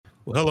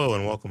Well, hello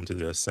and welcome to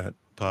the Ascent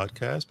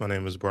podcast. My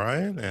name is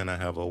Brian, and I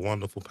have a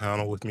wonderful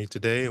panel with me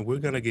today. And we're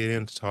going to get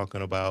into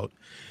talking about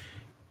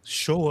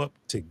show up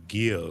to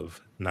give,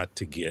 not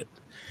to get.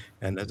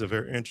 And that's a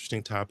very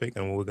interesting topic.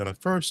 And we're going to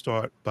first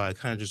start by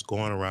kind of just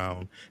going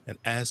around and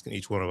asking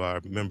each one of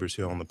our members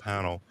here on the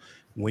panel,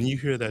 when you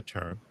hear that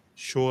term,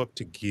 show up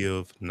to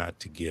give, not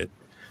to get,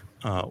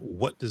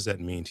 what does that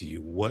mean to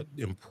you? What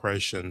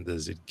impression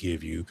does it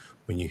give you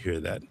when you hear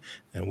that?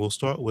 And we'll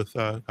start with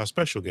our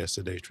special guest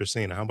today,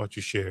 Trisina. How about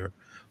you share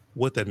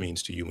what that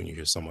means to you when you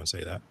hear someone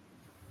say that?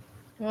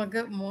 Well,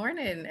 good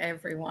morning,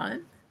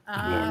 everyone.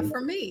 Good morning. For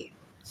me,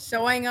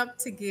 showing up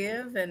to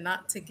give and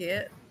not to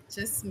get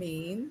just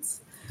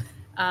means,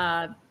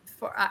 uh,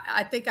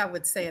 I think I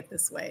would say it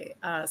this way,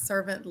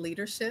 servant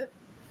leadership,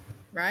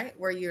 right?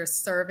 Where you're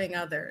serving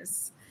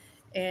others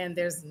and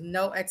there's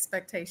no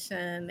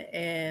expectation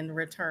in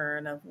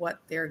return of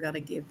what they're going to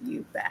give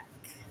you back.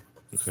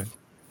 Okay.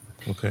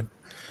 Okay.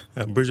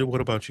 Bridget,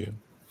 what about you?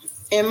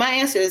 And my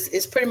answer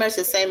is pretty much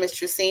the same as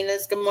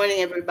Tracina's. Good morning,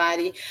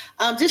 everybody.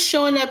 Just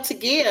showing up to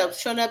give,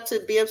 showing up to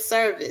be of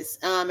service,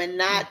 and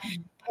not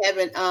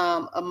having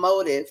a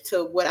motive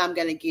to what I'm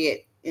going to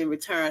get in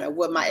return or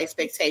what my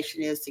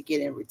expectation is to get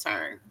in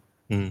return.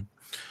 Mm.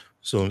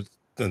 So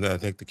and I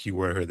think the key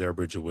word here there,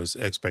 Bridget, was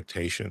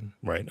expectation,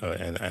 right?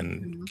 And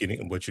Mhm.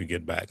 getting what you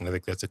get back. And I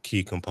think that's a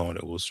key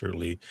component. We'll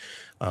certainly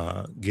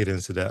get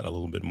into that a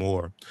little bit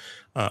more.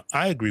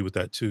 I agree with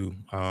that too.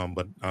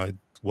 But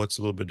what's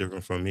a little bit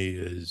different for me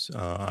is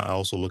I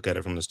also look at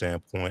it from the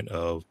standpoint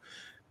of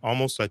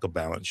almost like a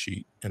balance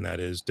sheet, and that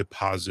is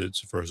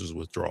deposits versus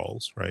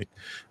withdrawals, right?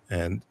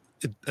 And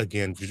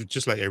again,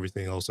 just like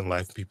everything else in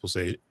life, people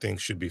say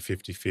things should be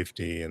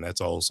 50-50, and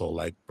that's also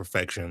like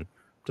perfection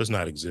does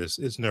not exist.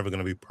 It's never going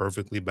to be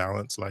perfectly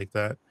balanced like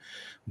that.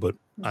 But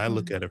I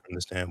look Mhm. at it from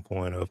the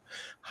standpoint of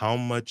how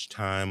much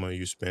time are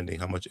you spending,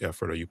 how much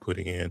effort are you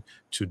putting in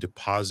to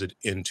deposit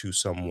into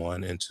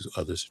someone, into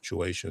other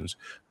situations,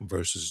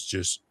 versus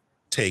just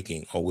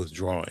taking or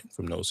withdrawing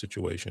from those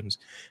situations,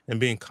 and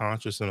being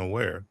conscious and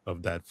aware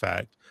of that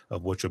fact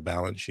of what your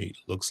balance sheet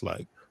looks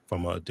like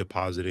from a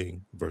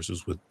depositing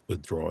versus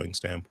withdrawing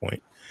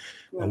standpoint.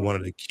 And one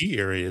Right. of the key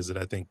areas that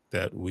I think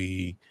that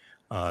we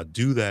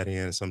do that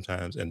in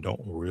sometimes and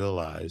don't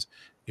realize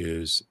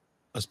is,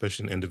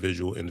 especially in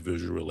individual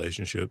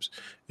relationships,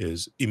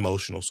 is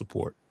emotional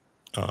support.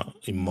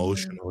 Mhm.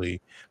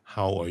 Emotionally,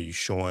 how are you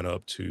showing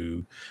up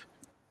to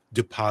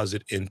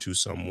deposit into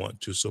someone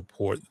to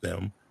support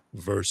them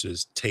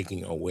versus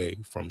taking away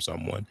from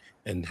someone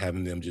and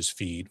having them just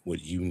feed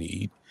what you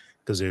need?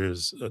 Because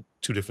there's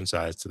two different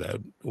sides to that.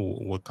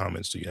 What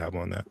comments do you have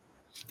on that?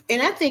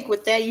 And I think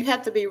with that, you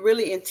have to be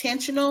really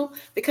intentional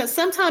because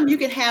sometimes you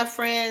can have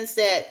friends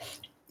that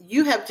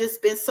you have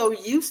just been so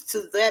used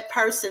to that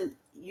person.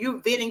 You're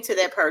venting to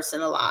that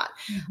person a lot.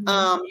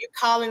 Mhm. You're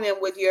calling them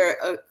with your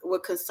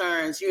with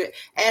concerns. You're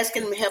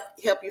asking them to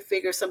help you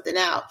figure something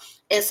out.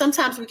 And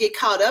sometimes we get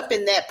caught up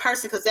in that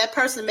person because that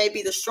person may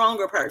be the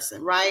stronger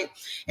person, right?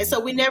 And so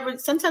we never.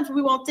 Sometimes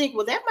we won't think,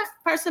 well,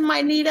 person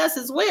might need us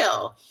as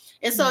well.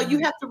 And so you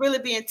Mhm. have to really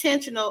be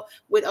intentional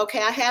with, okay,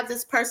 I have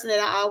this person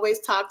that I always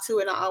talk to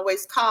and I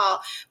always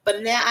call,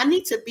 but now I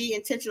need to be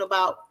intentional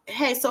about,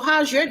 hey, so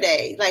how's your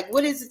day? Like,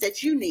 what is it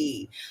that you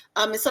need?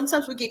 And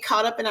sometimes we get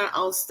caught up in our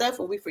own stuff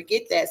and we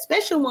forget that,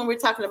 especially when we're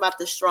talking about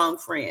the strong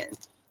friend.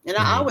 And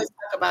I Mhm. always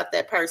talk about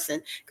that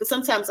person because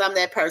sometimes I'm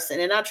that person,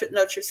 and I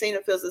know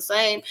Tracina feels the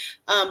same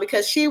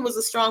because she was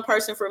a strong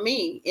person for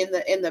me in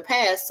the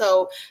past.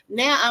 So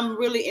now I'm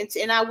really into,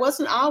 and I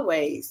wasn't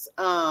always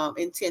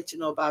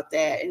intentional about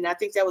that, and I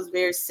think that was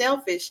very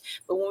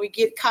selfish. But when we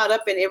get caught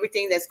up in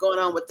everything that's going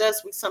on with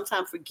us, we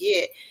sometimes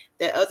forget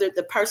that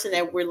the person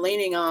that we're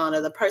leaning on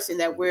or the person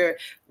that we're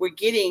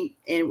getting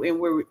and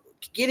we're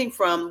getting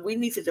from, we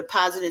need to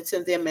deposit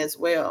into them as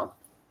well.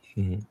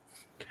 Mhm.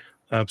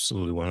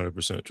 Absolutely,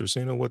 100%.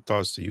 Trisina, what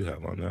thoughts do you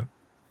have on that?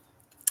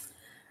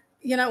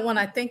 When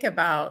I think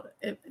about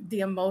the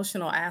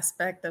emotional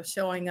aspect of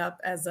showing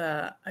up as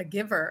a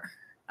giver,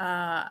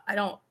 I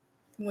don't,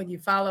 when you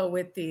follow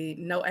with the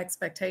no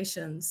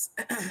expectations,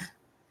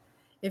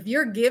 if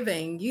you're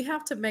giving, you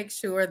have to make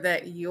sure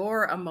that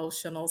your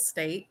emotional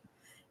state,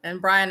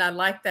 and Brian, I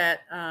like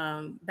that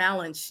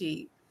balance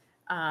sheet,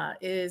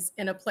 is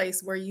in a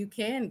place where you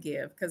can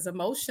give. Because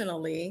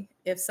emotionally,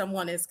 if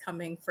someone is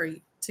coming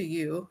to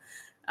you,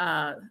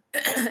 uh,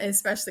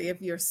 especially if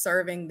you're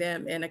serving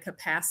them in a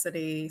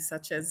capacity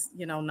such as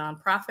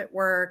nonprofit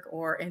work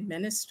or in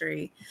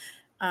ministry,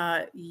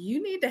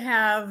 you need to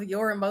have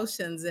your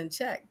emotions in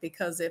check,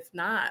 because if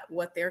not,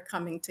 what they're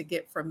coming to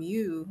get from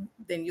you,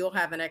 then you'll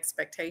have an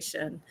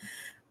expectation.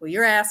 Well,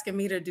 you're asking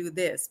me to do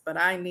this, but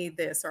I need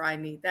this or I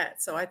need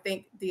that. So I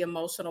think the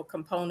emotional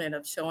component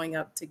of showing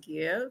up to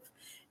give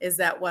is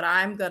that what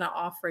I'm going to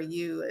offer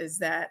you is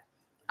that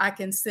I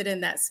can sit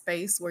in that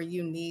space where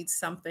you need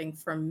something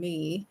from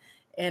me.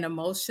 And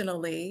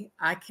emotionally,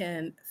 I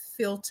can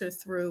filter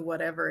through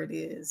whatever it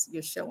is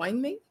you're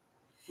showing me,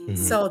 Mhm.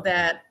 so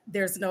that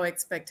there's no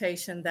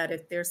expectation that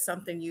if there's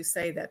something you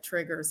say that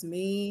triggers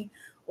me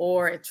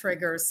or it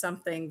triggers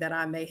something that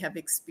I may have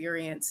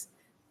experienced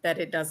that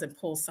it doesn't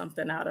pull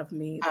something out of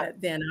me that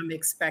then I'm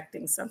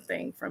expecting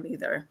something from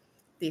either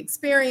the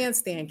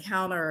experience, the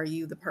encounter, or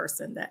you, the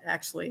person that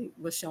actually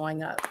was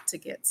showing up to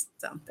get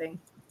something.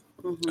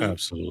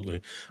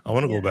 Absolutely. I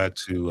want to go Yeah. back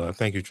to,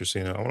 thank you,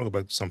 Tristina. I want to go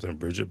back to something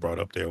Bridget brought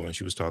up there when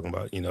she was talking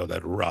about,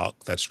 that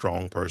rock, that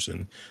strong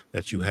person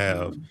that you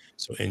have. Mhm.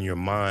 So in your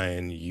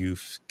mind,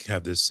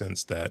 have this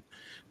sense that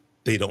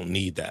they don't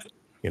need that,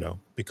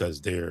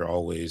 because they're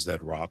always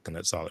that rock and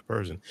that solid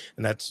person.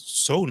 And that's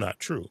so not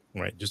true,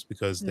 right? Just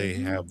because they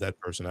Mhm. have that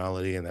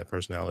personality and that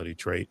personality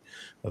trait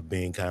of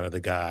being kind of the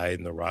guide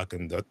and the rock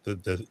and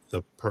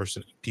the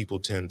person people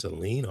tend to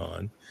lean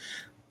on,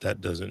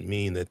 that doesn't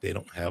mean that they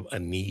don't have a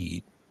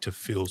need to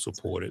feel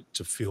supported,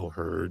 to feel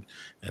heard,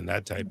 and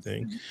that type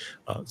thing.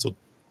 Mhm. So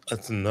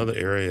that's another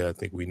area I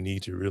think we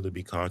need to really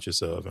be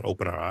conscious of and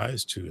open our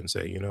eyes to and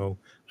say,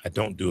 I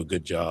don't do a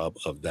good job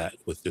of that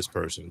with this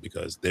person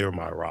because they're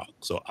my rock.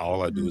 So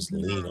all I do is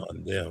lean Mhm.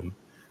 on them.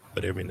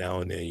 But every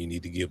now and then you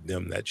need to give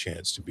them that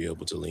chance to be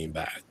able to lean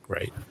back,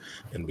 right?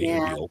 And be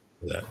Yeah. open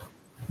to that.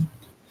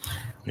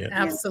 Yeah. Yeah.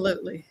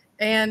 Absolutely.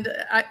 And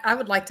I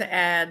would like to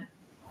add,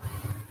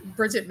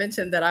 Bridget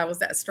mentioned that I was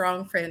that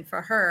strong friend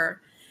for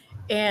her.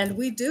 And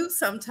we do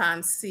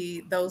sometimes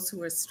see those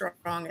who are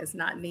strong as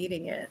not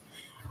needing it.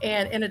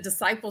 And in a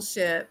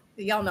discipleship,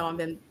 y'all know I'm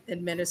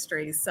in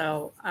ministry,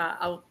 so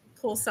I'll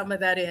pull some of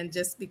that in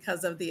just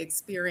because of the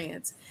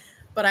experience.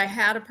 But I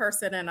had a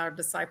person in our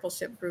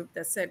discipleship group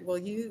that said, "Well,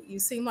 you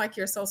seem like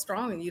you're so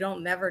strong and you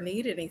don't never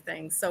need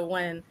anything. So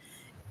when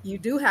you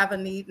do have a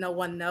need, no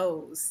one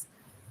knows."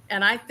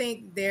 And I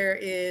think there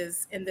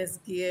is in this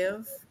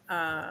give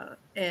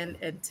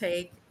and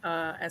take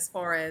as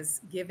far as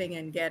giving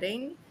and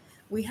getting,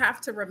 we have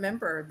to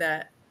remember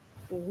that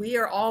we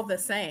are all the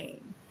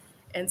same.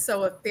 And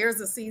so if there's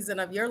a season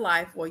of your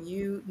life where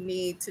you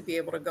need to be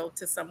able to go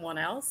to someone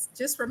else,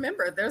 just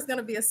remember there's going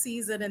to be a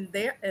season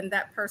in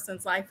that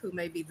person's life who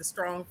may be the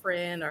strong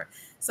friend or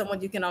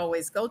someone you can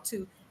always go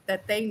to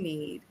that they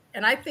need.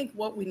 And I think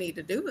what we need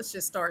to do is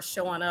just start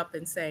showing up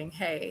and saying,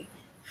 "Hey,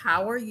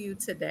 how are you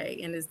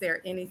today? And is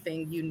there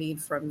anything you need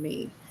from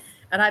me?"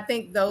 And I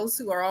think those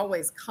who are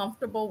always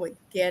comfortable with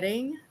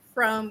getting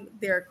from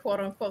their quote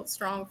unquote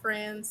strong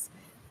friends,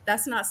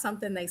 that's not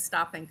something they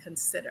stop and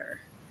consider.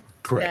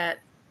 Correct. That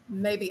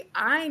maybe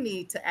I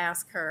need to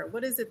ask her,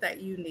 "What is it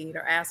that you need?"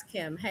 Or ask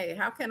him, "Hey,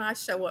 how can I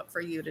show up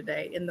for you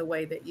today in the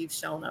way that you've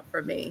shown up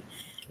for me?"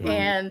 Mhm.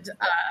 And,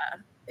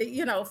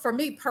 for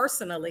me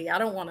personally, I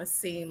don't want to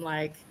seem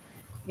like,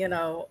 you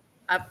know,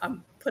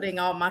 I'm putting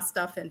all my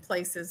stuff in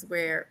places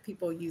where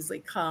people usually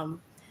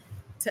come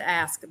to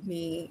ask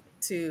me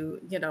to,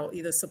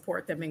 either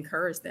support them,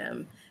 encourage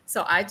them.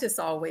 So I just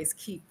always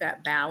keep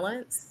that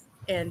balance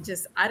and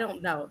just I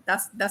don't know.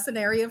 That's an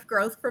area of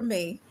growth for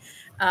me.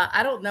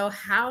 I don't know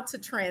how to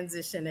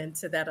transition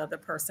into that other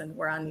person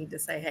where I need to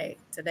say, "Hey,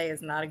 today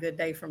is not a good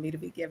day for me to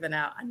be giving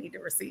out. I need to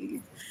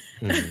receive."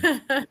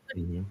 Mhm.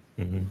 Mhm.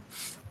 Mhm.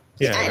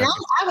 Yeah, Yeah, and and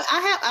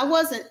I think I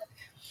wasn't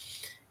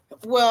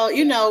well,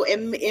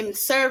 in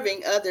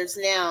serving others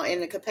now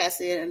in the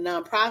capacity of a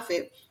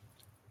nonprofit,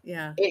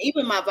 Yeah. and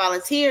even my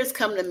volunteers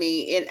come to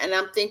me, and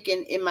I'm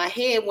thinking in my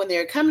head when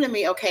they're coming to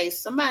me, okay,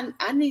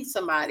 I need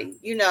somebody,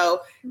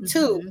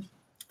 too. Mhm.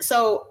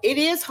 So it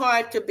is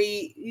hard to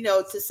be,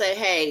 to say,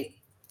 hey,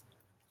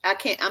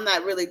 I'm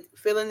not really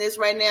feeling this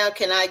right now.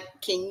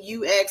 Can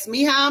you ask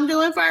me how I'm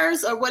doing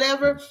first or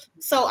whatever?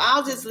 So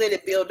I'll just let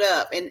it build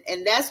up. And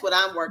that's what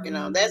I'm working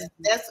on. Mhm.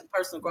 That's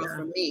personal growth Yeah.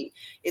 for me.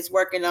 It's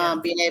working Yeah.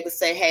 on being able to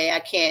say, hey,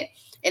 I can't.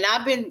 And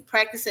I've been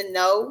practicing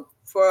no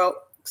for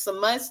some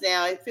months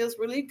now. It feels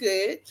really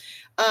good.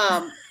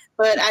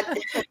 But I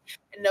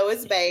know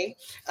it's Bay.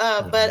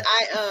 But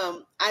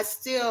Mhm. I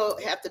still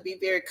have to be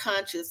very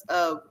conscious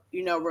of,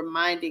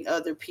 reminding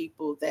other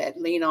people that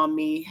lean on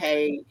me,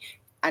 hey,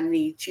 I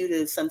need you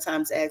to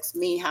sometimes ask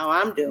me how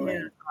I'm Yeah.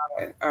 doing,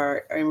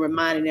 or and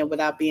reminding them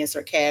without being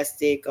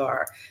sarcastic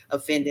or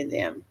offending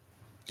them.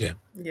 Yeah,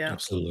 Yeah.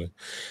 absolutely.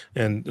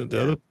 And the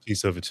Yeah. other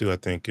piece of it too, I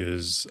think,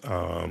 is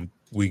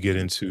we get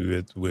into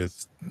it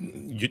with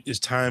it's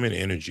time and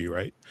energy,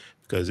 right?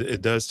 Because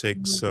it does take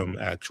Mhm. some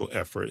actual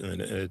effort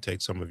and it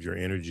takes some of your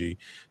energy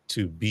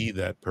to be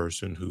that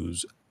person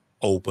who's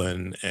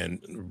open and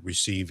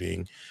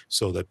receiving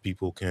so that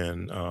people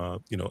can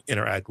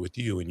interact with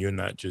you and you're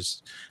not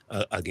just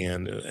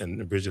again,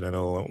 and Bridget, I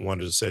know one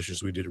of the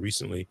sessions we did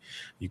recently,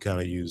 you kind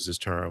of use this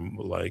term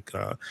like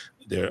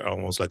they're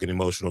almost like an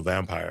emotional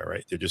vampire,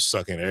 right? They're just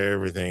sucking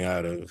everything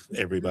out of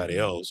everybody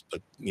Mhm. else,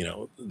 but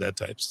that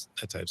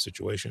type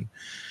situation,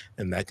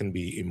 and that can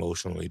be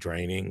emotionally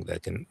draining.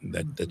 That's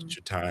Mhm.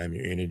 your time,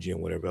 your energy,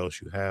 and whatever else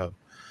you have.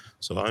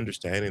 So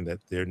understanding that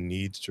there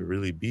needs to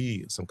really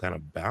be some kind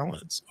of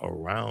balance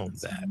around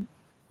That's that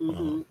right.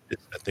 Hmm. is,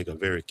 I think, a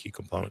very key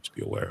component to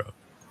be aware of.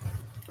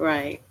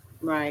 Right,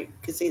 right.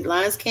 Because the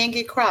lines can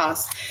get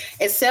crossed,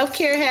 and self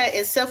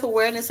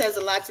awareness has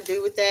a lot to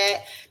do with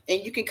that.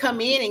 And you can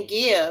come in and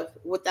give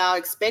without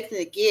expecting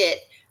to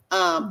get.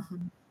 Um,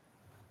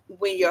 Mhm.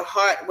 when your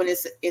heart, when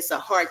it's a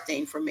heart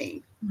thing for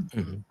me.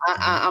 Mhm.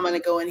 I'm going to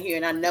go in here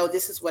and I know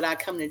this is what I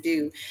come to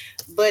do.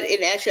 But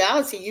in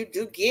actuality, you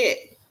do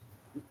get,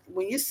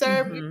 when you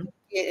serve, you Mhm. do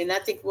get, and I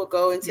think we'll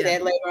go into Yeah.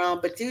 that later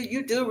on, but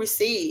you do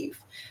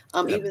receive,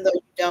 Yep. even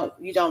though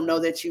you don't know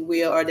that you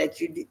will, or that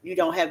you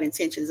don't have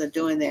intentions of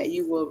doing that,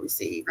 you will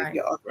receive if Right.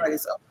 your heart Right.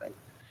 is open.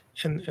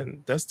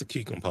 And that's the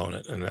key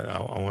component, and I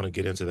want to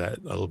get into that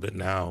a little bit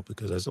now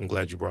because I'm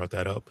glad you brought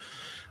that up.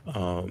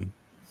 Um,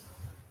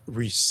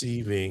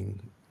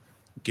 Receiving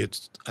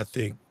gets, I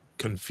think,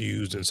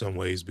 confused in some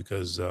ways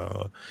because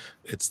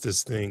it's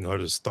this thing or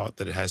this thought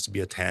that it has to be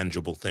a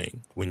tangible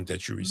thing when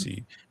that you Mhm.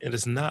 receive, and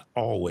it's not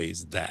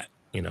always that.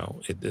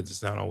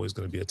 It's not always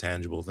going to be a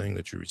tangible thing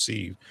that you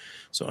receive.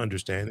 So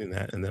understanding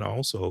that, and then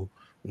also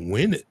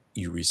when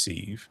you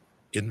receive,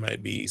 it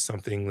might be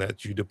something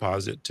that you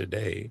deposit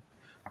today,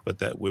 but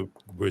that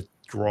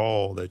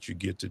withdrawal that you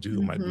get to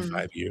do might be Mhm.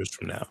 5 years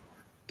from now.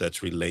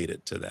 That's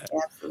related to that. So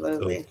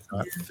Absolutely. it's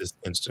not this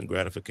instant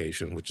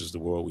gratification, which is the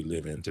world we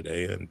live in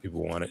today, and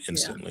people want it Yeah.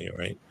 instantly,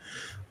 right?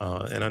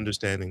 And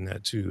understanding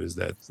that too is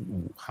that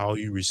how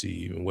you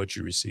receive and what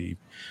you receive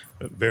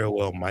very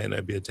well might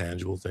not be a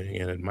tangible thing,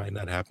 and it might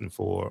not happen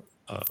for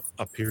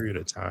a period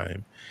of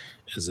time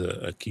is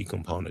a key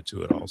component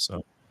to it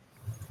also.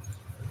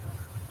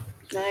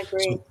 I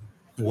agree. So,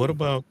 what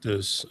about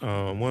this?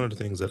 One of the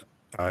things that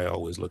I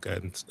always look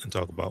at and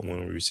talk about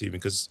when we're receiving,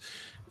 because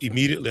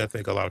immediately I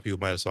think a lot of people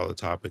might have saw the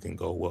topic and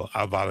go, "Well,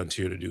 I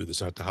volunteer to do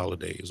this at the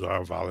holidays, or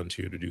I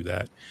volunteer to do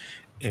that,"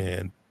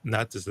 and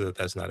not to say that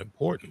that's not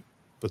important,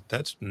 but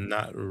that's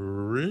not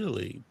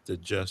really the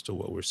gist of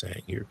what we're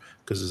saying here,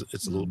 because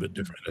it's a little bit Mhm.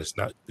 different. It's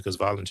not because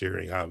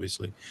volunteering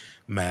obviously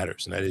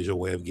matters, and that is your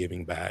way of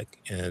giving back.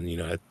 And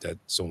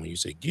so when you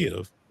say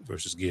give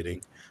versus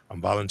getting, I'm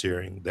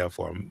volunteering,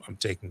 therefore I'm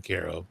taking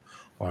care of,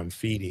 or I'm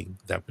feeding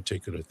that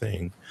particular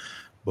thing.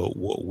 But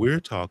what we're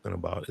talking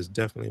about is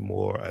definitely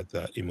more at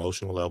that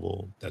emotional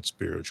level, that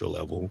spiritual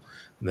level,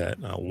 that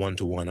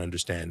one-to-one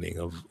understanding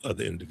of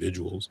other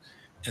individuals,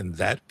 and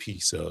that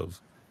piece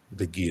of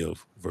the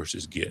give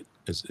versus get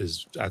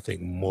is I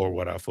think more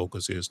what our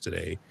focus is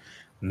today.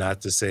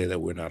 Not to say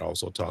that we're not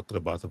also talking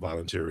about the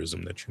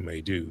volunteerism that you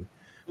may do,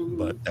 Mhm.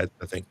 but that's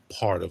I think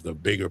part of the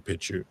bigger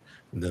picture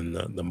than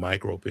the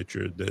micro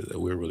picture that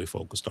we're really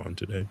focused on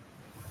today.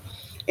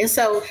 And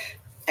so,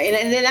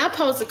 and then I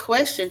pose a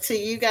question to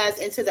you guys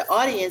and to the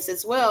audience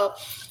as well.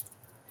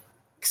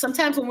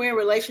 Sometimes when we're in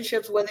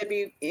relationships, whether it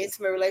be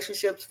intimate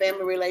relationships,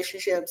 family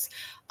relationships,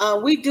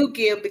 we do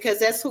give because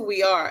that's who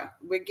we are.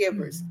 We're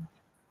givers. Mhm.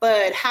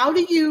 But how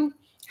do you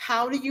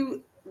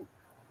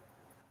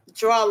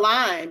draw a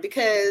line?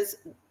 Because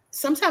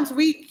sometimes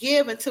we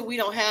give until we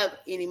don't have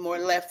any more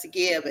left to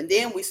give, and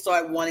then we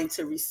start wanting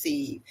to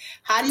receive.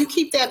 How do you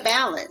keep that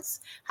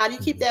balance? How do you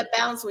keep Mhm. that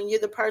balance when you're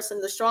the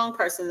person, the strong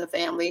person in the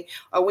family,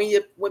 or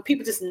when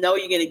people just know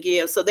you're going to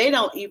give, so they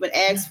don't even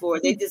ask for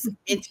it, they just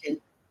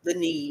mention the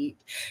need,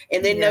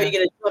 and they know you're Yeah.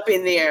 going to jump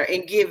in there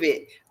and give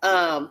it.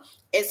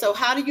 And so,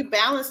 how do you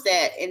balance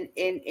that,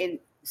 and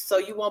so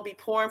you won't be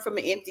pouring from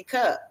an empty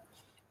cup?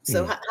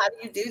 So Mm. how do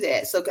you do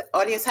that? So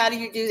audience, how do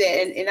you do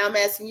that? And I'm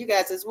asking you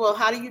guys as well.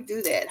 How do you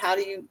do that? How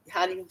do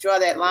you draw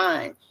that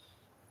line?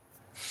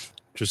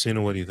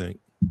 Tristina, what do you think?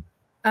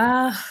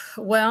 Uh,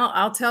 well,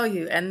 I'll tell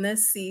you, in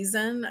this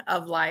season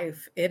of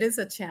life, it is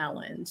a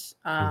challenge.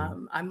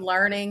 Mhm. I'm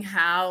learning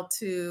how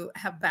to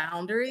have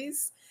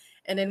boundaries.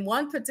 And in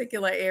one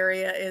particular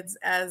area, it's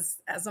as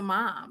a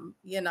mom,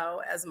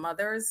 as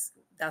mothers,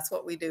 that's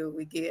what we do.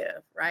 We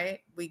give,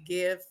 right? We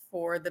give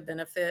for the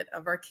benefit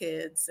of our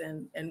kids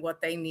and what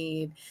they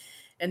need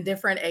in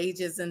different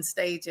ages and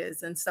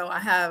stages. And so I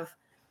have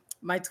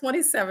my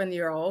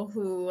 27-year-old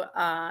who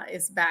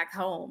is back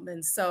home.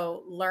 And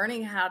so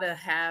learning how to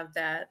have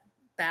that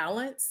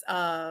balance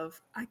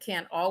of I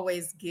can't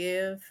always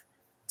give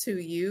to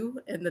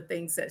you and the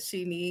things that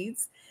she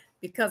needs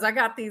because I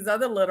got these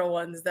other little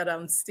ones that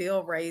I'm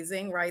still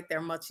raising, right?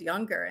 They're much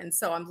younger. And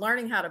so I'm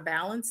learning how to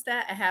balance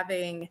that,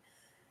 having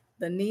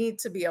the need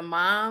to be a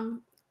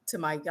mom to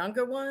my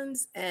younger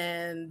ones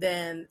and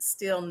then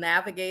still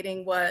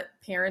navigating what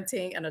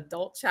parenting an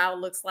adult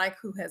child looks like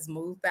who has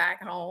moved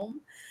back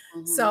home.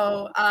 Mhm.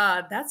 So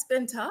that's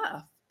been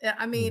tough.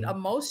 I mean, Mhm.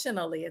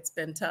 emotionally, it's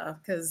been tough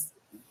because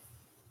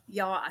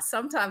y'all,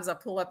 sometimes I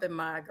pull up in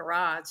my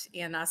garage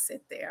and I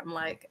sit there. I'm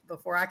like,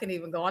 before I can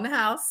even go in the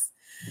house,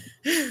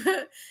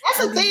 That's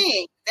I a need,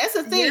 thing. That's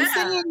a thing. yeah.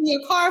 Sitting in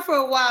your car for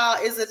a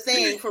while is a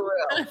thing for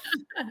real.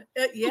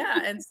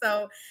 Yeah. And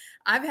so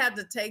I've had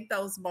to take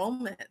those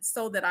moments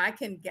so that I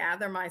can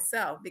gather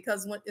myself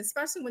because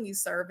especially when you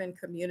serve in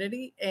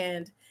community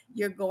and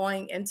you're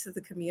going into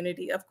the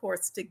community, of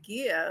course, to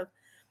give.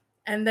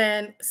 And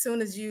then as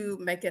soon as you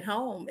make it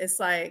home, it's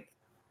like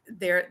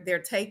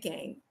they're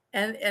taking.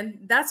 And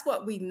that's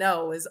what we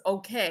know is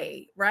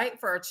okay, right?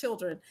 For our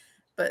children.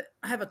 But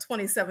I have a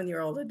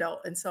 27-year-old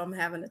adult. And so I'm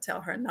having to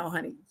tell her, no,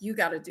 honey, you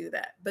got to do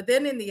that. But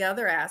then in the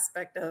other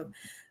aspect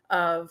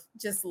of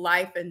just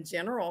life in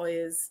general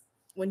is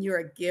when you're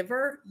a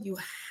giver, you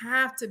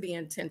have to be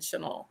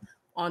intentional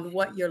on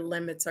what your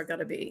limits are going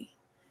to be.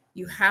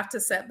 You have to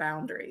set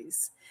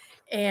boundaries.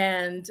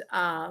 And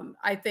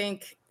I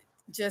think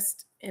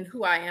just in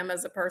who I am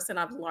as a person,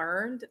 I've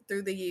learned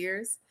through the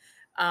years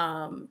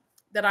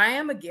that I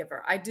am a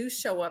giver. I do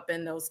show up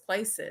in those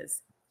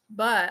places,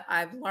 but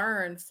I've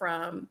learned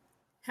from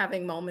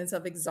having moments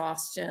of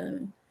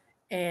exhaustion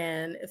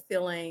and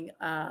feeling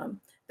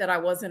that I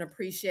wasn't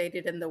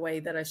appreciated in the way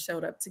that I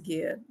showed up to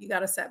give. You got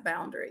to set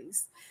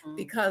boundaries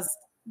because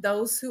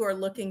those who are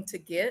looking to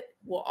get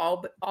will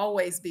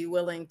always be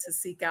willing to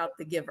seek out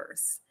the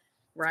givers,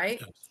 right?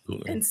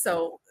 Absolutely. And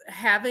so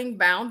having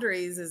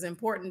boundaries is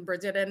important,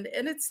 Bridget, and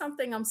it's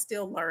something I'm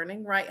still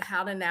learning, right?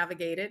 How to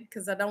navigate it,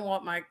 because I don't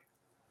want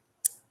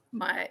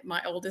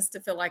my oldest to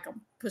feel like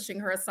I'm pushing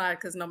her aside,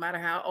 because no matter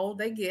how old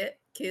they get,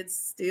 kids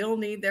still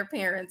need their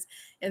parents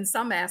in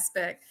some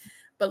aspect.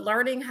 But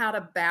learning how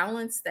to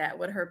balance that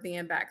with her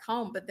being back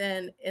home, but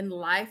then in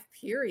life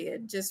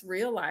period, just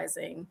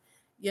realizing,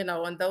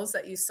 and those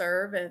that you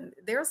serve, and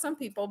there are some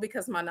people,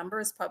 because my number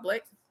is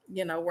public,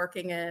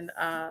 working in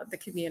the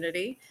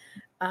community,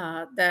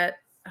 that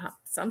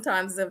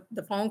sometimes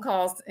the phone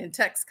calls and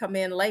texts come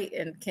in late,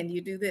 and can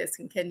you do this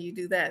and can you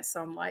do that?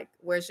 So I'm like,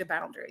 where's your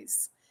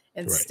boundaries?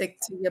 And Right. stick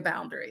to your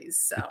boundaries.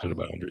 Stick to the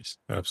So boundaries.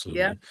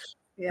 Absolutely.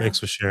 yeah. Thanks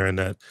for sharing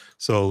that.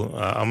 So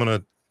I'm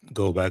gonna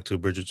go back to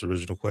Bridget's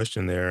original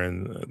question there,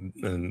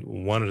 and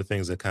one of the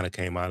things that kind of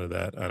came out of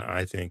that, and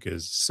I think,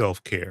 is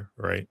self-care,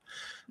 right?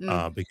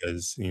 Mm.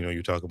 Because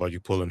you talk about, you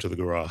pull into the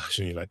garage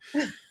and you're like,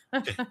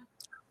 okay,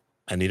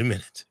 I need a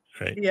minute,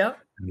 right? Yep.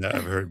 And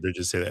I've heard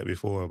Bridget say that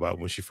before about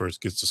when she first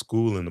gets to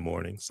school in the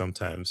morning.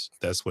 Sometimes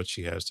that's what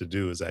she has to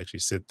do, is actually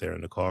sit there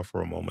in the car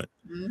for a moment,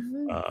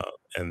 Mhm.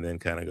 and then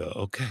kind of go,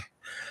 okay,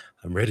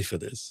 I'm ready for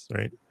this,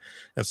 right?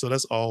 And so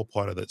that's all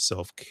part of that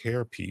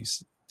self-care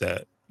piece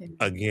that, Yeah.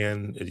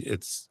 again,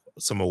 it's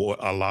a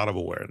lot of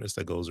awareness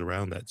that goes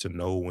around that, to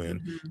know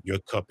when Mhm. your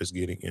cup is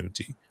getting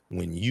empty,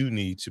 when you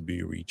need to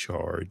be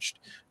recharged,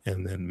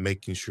 and then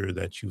making sure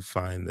that you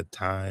find the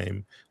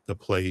time, the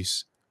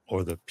place,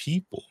 or the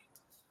people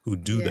who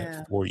do that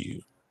Yeah. for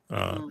you,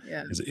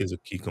 Yeah. is a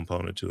key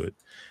component to it.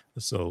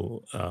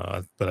 So,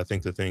 but I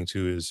think the thing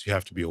too is you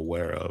have to be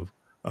aware of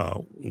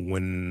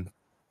when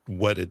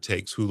what it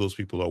takes, who those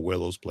people are, where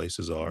those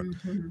places are,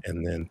 Mhm.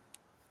 and then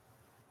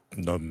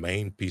the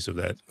main piece of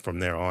that from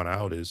there on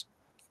out is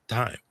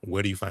time.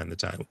 Where do you find the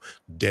time?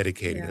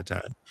 Dedicating Yeah. the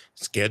time,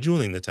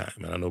 scheduling the time.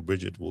 And I know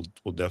Bridget will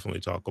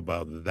definitely talk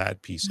about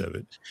that piece of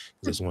it,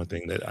 because that's one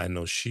thing that I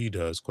know she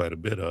does quite a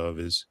bit of,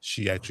 is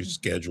she actually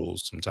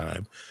schedules some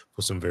time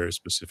for some very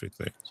specific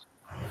things.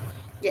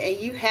 Yeah, and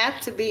you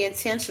have to be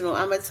intentional.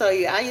 I'm gonna tell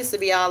you, I used to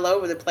be all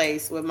over the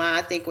place with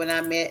I think when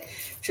I met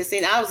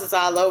Tristina, I was just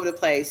all over the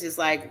place. Just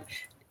like,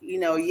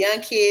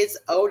 young kids,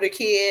 older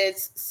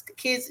kids,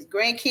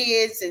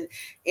 grandkids,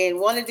 and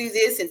want to do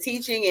this and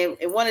teaching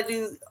and want to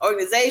do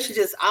organization,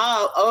 just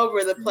all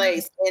over the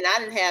place. And I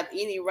didn't have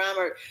any rhyme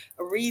or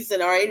a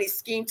reason or any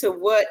scheme to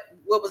what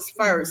was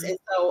first. And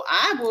so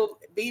I will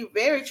be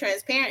very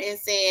transparent in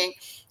saying,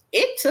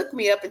 it took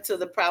me up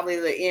until probably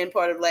the end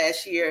part of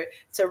last year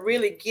to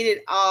really get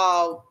it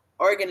all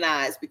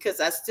organized, because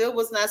I still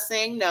was not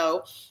saying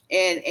no.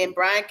 And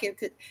Brian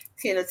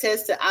can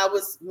attest to, I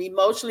was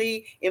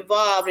emotionally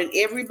involved in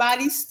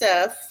everybody's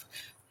stuff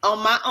on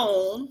my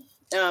own.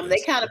 They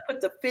kind of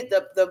put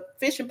the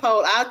fishing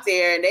pole out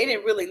there, and they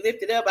didn't really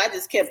lift it up. I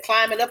just kept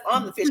climbing up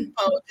on the fishing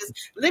pole. Just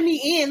let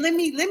me in, let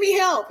me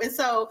help. And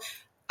so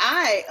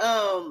I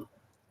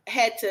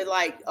had to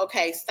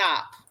okay,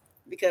 stop,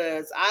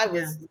 because I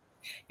was,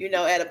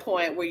 at a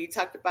point where you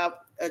talked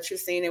about,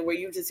 Tristina, where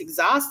you just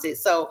exhausted.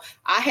 So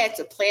I had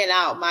to plan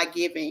out my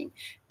giving.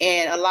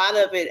 And a lot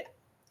of it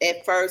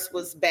at first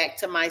was back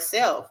to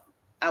myself.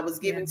 I was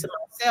giving to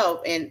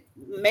myself, and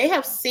may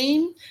have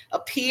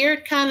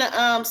appeared kind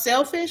of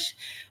selfish,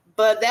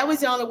 but that was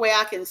the only way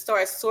I can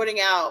start sorting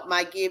out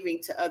my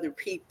giving to other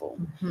people.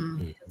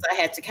 Because I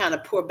had to kind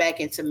of pour back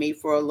into me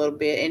for a little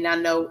bit. And I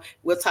know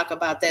we'll talk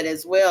about that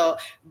as well,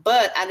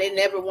 but I didn't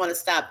ever want to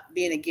stop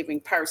being a giving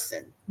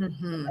person. As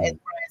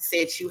Brian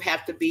said, you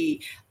have to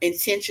be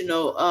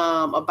intentional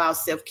about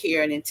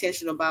self-care, and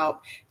intentional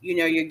about,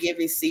 your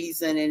giving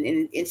season, and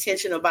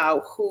intentional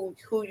about who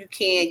you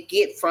can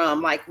get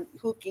from, like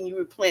who can you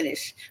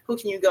replenish, who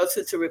can you go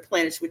to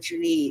replenish what you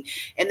need.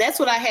 And that's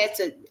what I had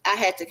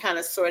to kind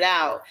of sort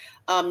out.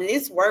 And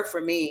it's work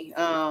for me.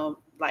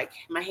 Like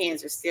my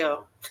hands are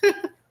still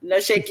no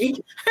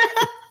shaking.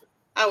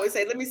 I always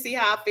say, let me see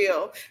how I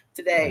feel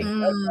today.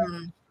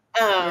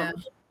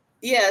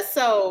 Yeah,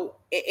 so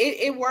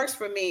it works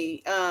for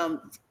me. And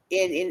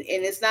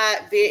it's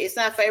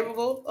not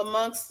favorable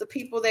amongst the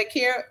people that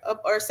care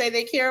or say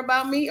they care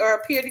about me or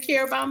appear to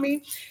care about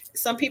me.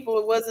 Some people,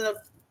 it wasn't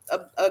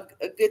a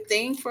good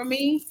thing for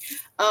me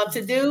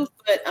to do,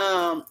 but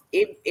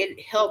it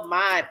helped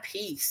my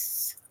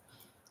peace.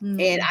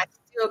 And I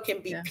still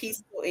can be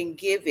peaceful in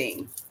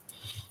giving.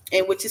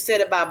 And what you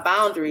said about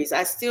boundaries,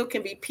 I still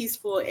can be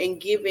peaceful in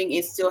giving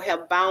and still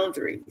have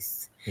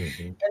boundaries.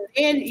 And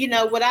then,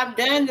 what I've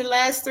done the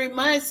last 3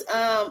 months,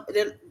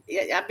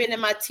 I've been in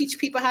my teach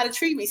people how to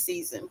treat me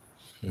season.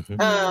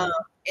 Mhm.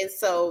 And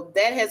so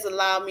that has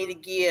allowed me to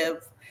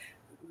give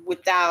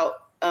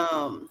without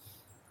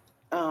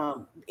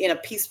in a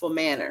peaceful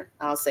manner.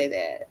 I'll say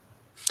that.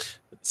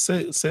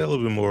 Say a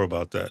little bit more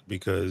about that,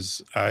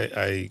 because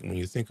I when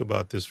you think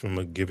about this from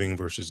a giving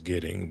versus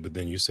getting, but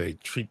then you say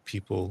teach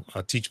people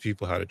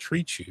how to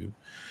treat you.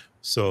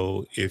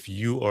 So if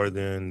you are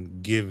then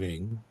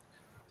giving,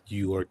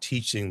 you are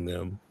teaching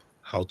them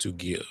how to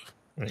give,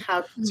 right?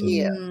 How to So,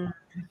 give. Mm,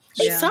 And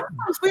yeah.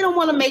 sometimes we don't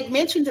want to make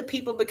mention to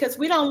people because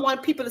we don't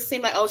want people to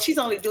seem like, oh, she's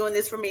only doing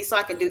this for me, so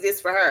I can do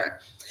this for her.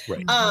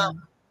 right.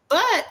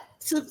 But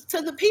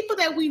to the people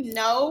that we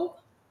know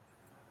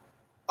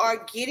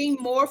are getting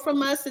more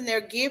from us and they're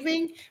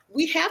giving,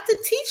 we have to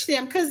teach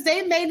them because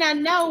they may not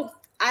know.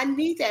 I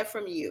need that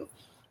from you.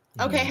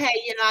 Okay, Mhm.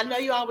 hey, I know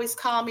you always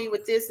call me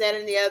with this, that,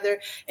 and the other,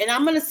 and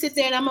I'm going to sit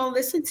there and I'm going to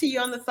listen to you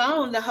on the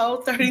phone the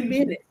whole 30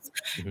 minutes.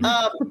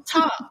 Mhm.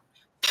 Talk.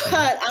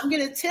 But I'm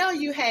going to tell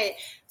you, hey,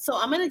 so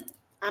I'm going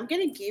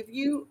to give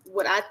you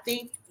what I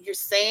think you're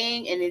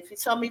saying, and if you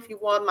tell me if you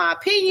want my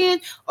opinion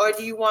or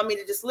do you want me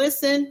to just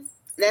listen,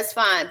 that's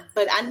fine.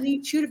 But I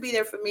need you to be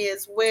there for me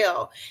as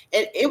well.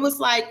 And it was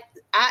like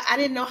I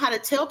didn't know how to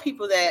tell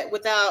people that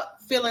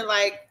without feeling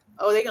like,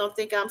 oh, they're gonna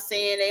think I'm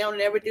saying they don't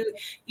ever do.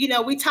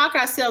 We talk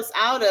ourselves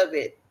out of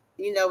it.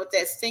 With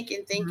that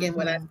stinking thinking,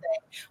 what I say,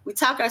 we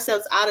talk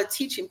ourselves out of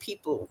teaching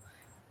people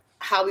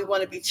how we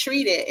want to be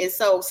treated. And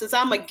so since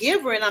I'm a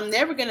giver and I'm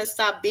never going to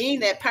stop being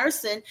that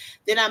person,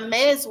 then I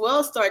may as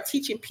well start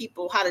teaching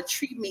people how to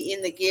treat me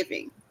in the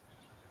giving.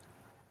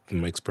 It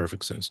makes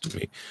perfect sense to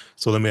me.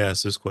 So let me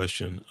ask this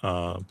question.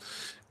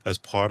 As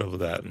part of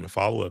that and a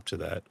follow up to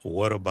that,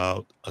 what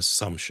about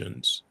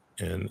assumptions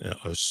and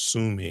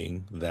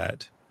assuming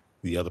that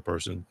the other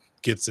person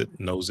gets it,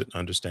 knows it,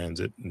 understands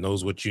it,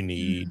 knows what you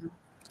need,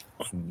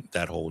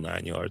 that whole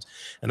 9 yards?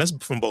 And that's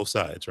from both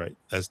sides, right?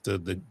 That's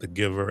the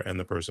giver and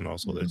the person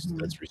also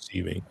that's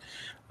receiving.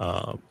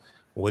 Um,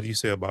 what do you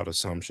say about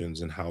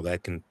assumptions and how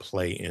that can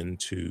play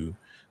into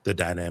the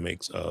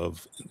dynamics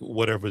of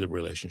whatever the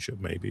relationship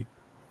may be?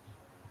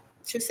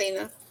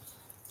 Trusina.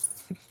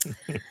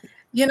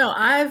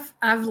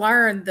 I've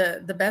learned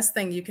the best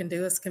thing you can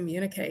do is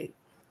communicate,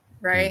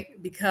 right?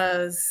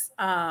 Because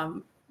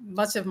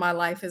much of my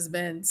life has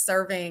been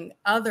serving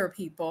other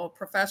people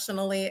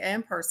professionally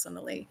and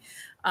personally,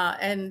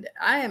 and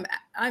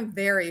I'm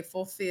very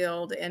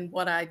fulfilled in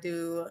what I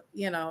do,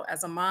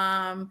 as a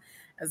mom,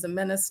 as a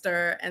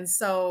minister, and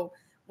so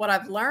what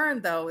I've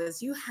learned though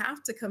is you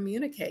have to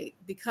communicate,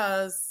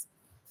 because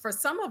for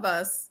some of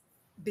us,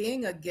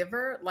 being a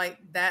giver, like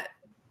that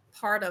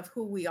part of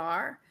who we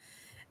are,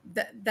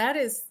 that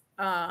is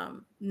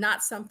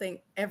not something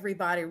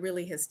everybody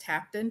really has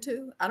tapped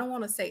into. I don't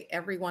want to say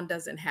everyone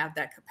doesn't have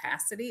that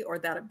capacity or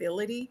that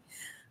ability,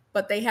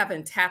 but they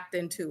haven't tapped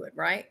into it,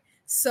 right? Mhm.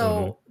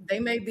 So they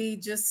may be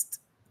just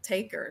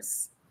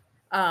takers,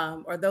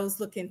 or those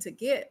looking to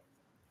get,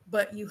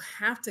 but you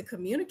have to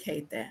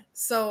communicate that.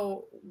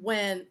 So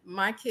when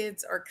my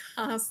kids are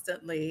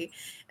constantly,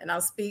 and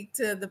I'll speak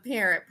to the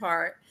parent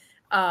part,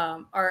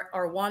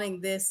 are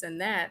wanting this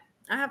and that,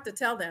 I have to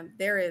tell them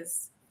there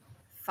is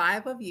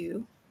 5 of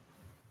you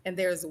and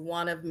there's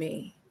 1 of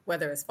me.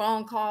 Whether it's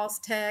phone calls,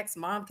 texts,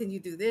 mom, can you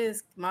do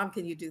this? Mom,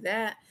 can you do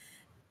that?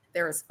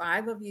 There is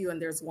 5 of you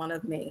and there's 1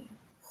 of me.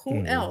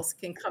 Who Mhm. else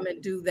can come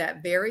and do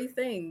that very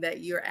thing that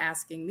you're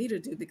asking me to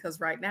do? Because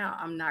right now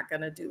I'm not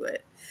going to do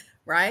it.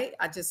 Right?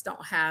 I just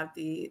don't have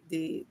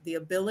the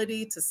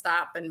ability to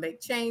stop and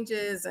make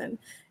changes, and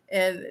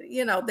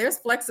there's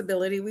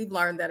flexibility. We've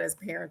learned that as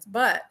parents,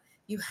 but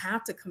you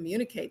have to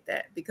communicate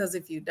that, because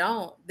if you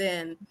don't,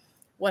 then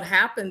what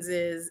happens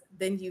is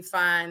then you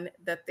find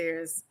that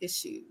there's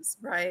issues,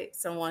 right?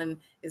 Someone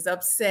is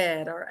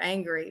upset or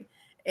angry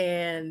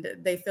and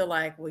they feel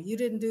like, well, you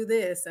didn't do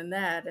this and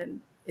that,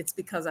 and it's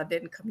because I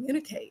didn't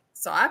communicate.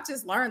 So I've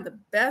just learned the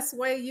best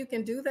way you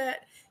can do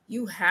that,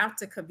 you have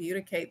to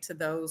communicate to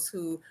those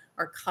who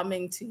are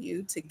coming to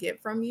you to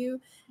get from you.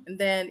 And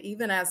then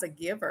even as a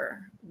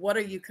giver, what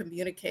are you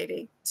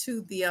communicating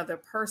to the other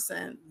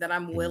person that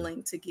I'm Mhm.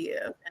 willing to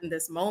give in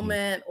this Mhm.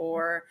 moment,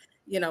 or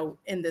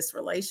in this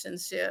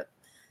relationship?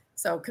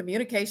 So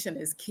communication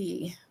is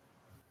key.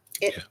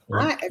 Yeah.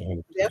 One I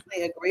 100%.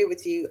 definitely agree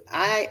with you.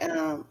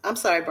 I'm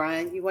sorry,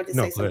 Brian, you want to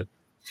No, say go something? ahead.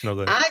 No,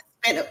 go ahead. I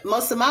spent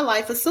most of my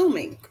life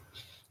assuming,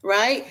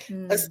 right?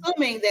 Mm.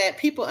 Assuming that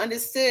people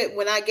understood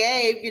when I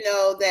gave,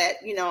 that,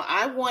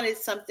 I wanted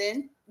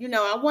something,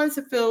 I wanted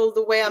to feel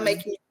the way I'm Mm.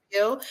 making you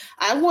feel.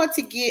 I want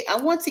to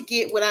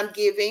get what I'm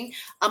giving.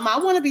 I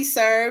want to be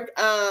served.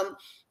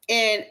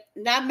 And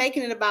not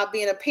making it about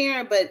being a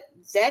parent, but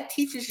that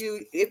teaches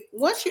you, if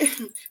once you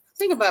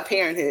think about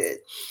parenthood,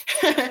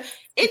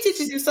 it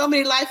teaches you so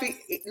many life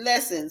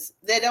lessons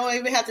that don't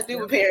even have to do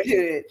Yeah. with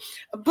parenthood.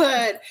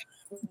 But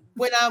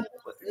when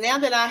now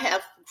that I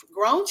have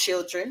grown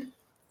children,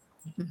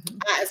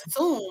 Mhm. I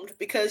assumed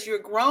because you're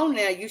grown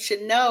now, you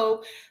should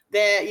know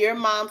that your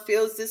mom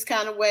feels this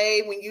kind of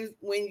way when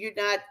you're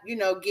not,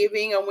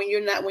 giving, or when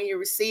you're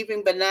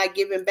receiving but not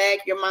giving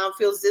back. Your mom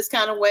feels this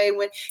kind of way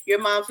when your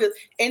mom feels,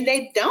 and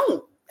they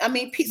don't. I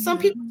mean, some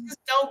people Mhm. just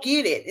don't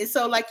get it. And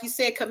so, like you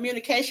said,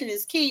 communication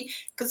is key,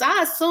 because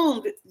I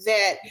assumed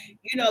that,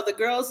 the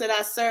girls that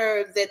I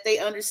served, that they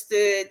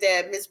understood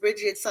that Miss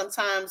Bridget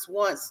sometimes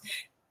wants,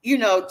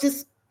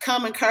 just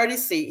common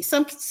courtesy.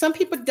 Some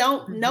people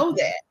don't know Mhm.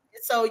 that.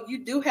 And so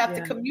you do have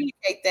to Yeah.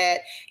 communicate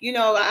that.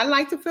 I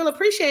like to feel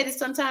appreciated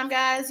sometimes,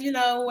 guys,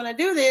 when I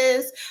do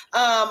this,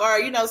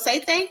 or, say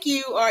thank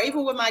you, or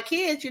even with my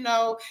kids,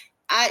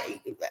 I,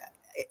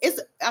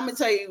 I'm going to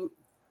tell you,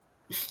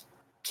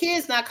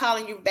 kids not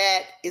calling you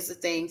back is a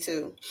thing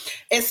too.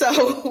 And so,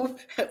 call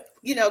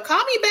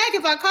me back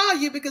if I call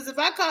you, because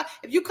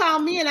if you call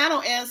me and I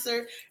don't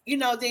answer,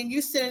 then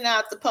you sending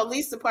out the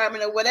police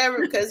department or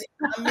whatever, because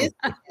I missed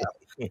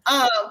you.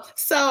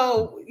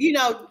 So,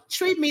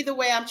 treat me the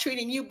way I'm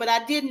treating you, but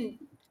I didn't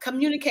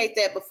communicate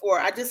that before.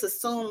 I just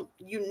assumed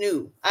you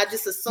knew. I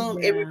just assumed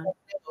everybody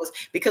Yeah. knows,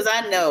 because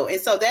I know. And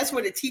so that's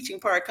where the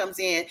teaching part comes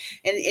in,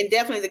 and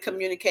definitely the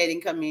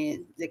communicating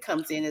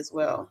comes in as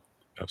well.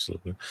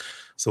 Absolutely.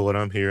 So what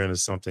I'm hearing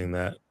is something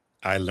that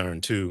I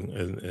learned too,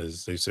 and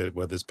as they said,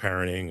 whether it's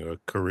parenting or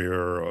career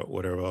or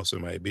whatever else it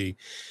might be,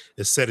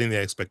 is setting the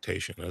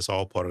expectation. That's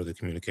all part of the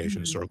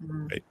communication circle,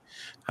 Mhm.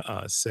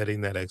 right?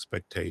 Setting that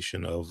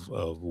expectation of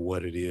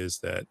what it is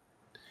that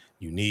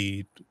you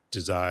need,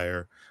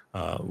 desire,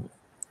 uh,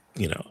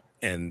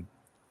 and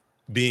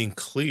being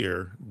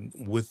clear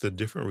with the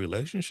different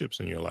relationships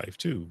in your life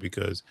too,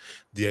 because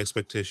the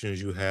expectations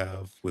you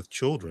have with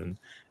children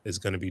is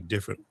going to be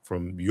different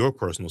from your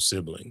personal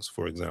siblings,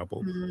 for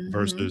example, Mhm.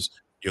 versus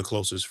your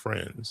closest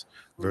friends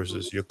Mhm.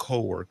 versus your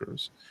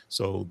coworkers.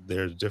 So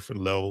there's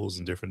different levels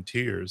and different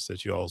tiers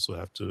that you also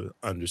have to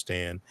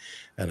understand.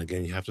 And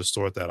again, you have to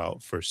sort that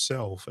out for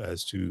self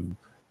as to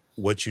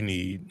what you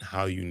need,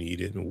 how you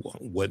need it, and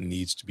what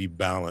needs to be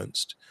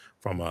balanced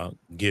from a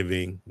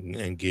giving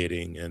and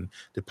getting and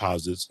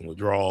deposits and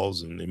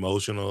withdrawals and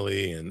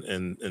emotionally and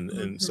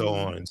so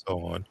on Mhm. and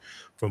so on,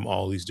 from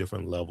all these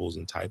different levels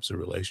and types of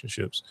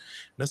relationships.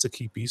 And that's a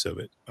key piece of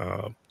it,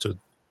 Yeah.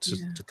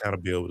 to kind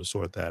of be able to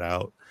sort that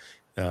out.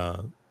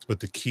 Uh, but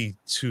the key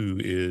too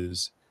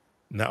is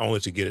not only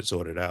to get it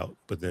sorted out,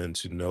 but then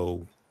to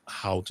know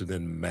how to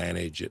then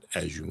manage it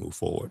as you move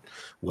forward,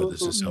 whether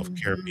it's the Mhm.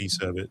 self-care piece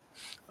Mhm. of it,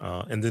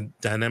 and then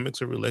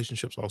dynamics of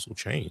relationships also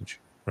change,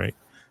 right?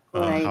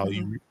 Right. How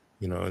Mhm.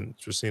 and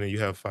Tristina, you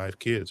have 5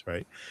 kids,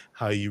 right?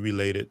 How you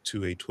relate it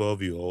to a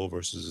 12-year-old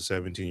versus a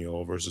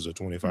 17-year-old versus a Mhm.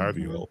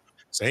 25-year-old,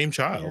 same Yeah.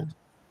 child,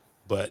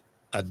 but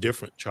a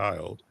different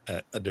child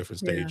at a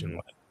different Yeah. stage in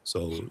life.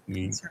 So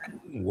me That's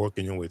right.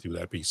 working your way through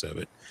that piece of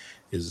it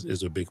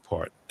is a big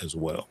part as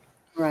well.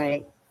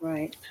 Right.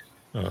 Right.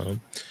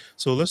 Um,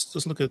 so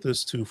let's look at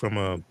this too from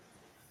a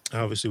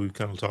obviously we've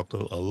kind of talked a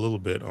little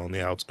bit on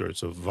the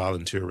outskirts of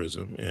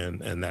volunteerism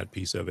and that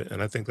piece of it,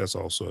 and I think that's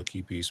also a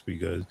key piece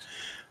because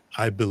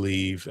I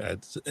believe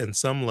at in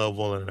some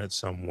level and at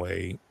some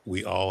way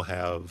we all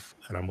have,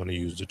 and I'm going to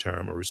use the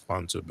term a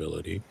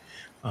responsibility,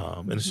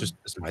 and Mhm.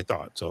 it's my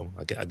thought, so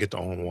I get to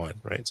own one,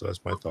 right? So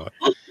that's my thought,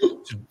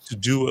 to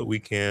do what we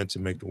can to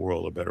make the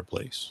world a better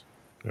place,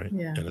 right?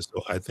 Yeah. And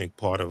so I think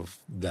part of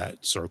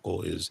that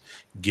circle is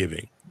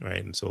giving,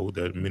 right? And so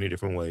there are many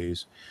different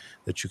ways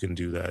that you can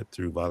do that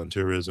through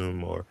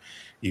volunteerism or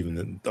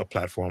even a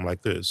platform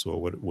like this,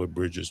 or what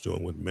Bridge is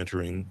doing with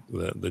mentoring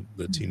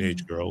the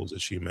teenage Mhm. girls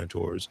that she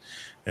mentors,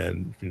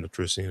 and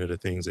Tristina, the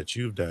things that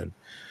you've done.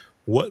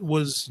 What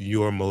was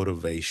your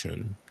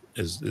motivation?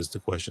 Is the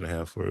question I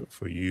have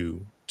for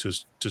you to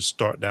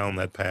start down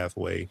that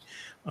pathway,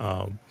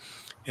 um,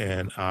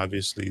 and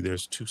obviously,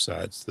 there's two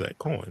sides to that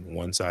coin.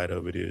 One side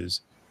of it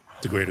is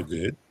the greater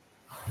good,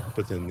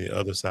 but then the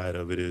other side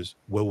of it is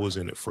what was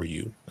in it for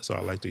you. So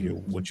I'd like to hear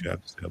what you Mhm.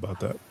 have to say about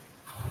that.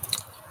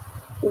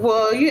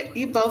 Well,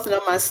 you both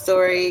know my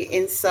story,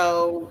 and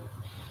so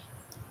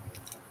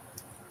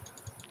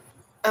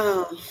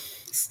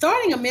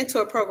starting a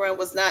mentor program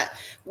was not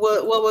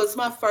what was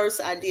my first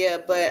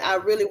idea, but I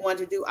really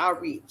wanted to do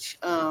outreach,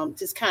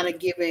 just kind of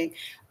giving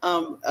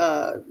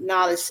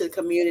knowledge to the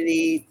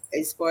community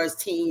as far as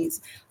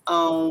teens,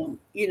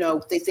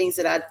 the things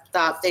that I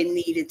thought they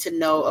needed to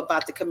know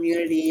about the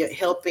community,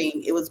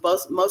 helping. It was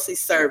mostly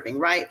serving,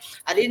 right?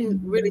 I didn't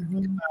really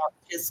think Mhm. about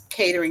just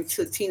catering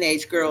to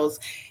teenage girls.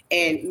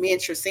 And me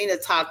and Tristina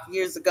talked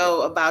years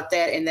ago about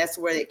that, and that's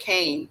where it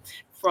came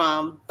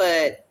from.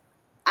 But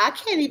I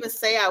can't even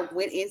say I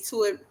went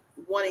into it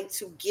wanting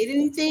to get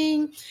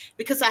anything,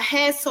 because I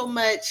had so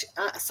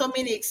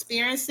many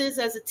experiences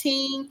as a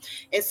teen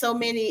and so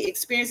many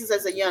experiences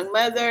as a young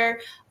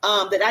mother,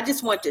 that I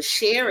just want to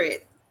share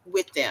it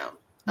with them,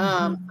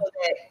 Mhm. so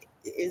that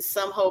in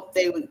some hope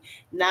they would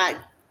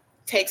not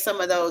take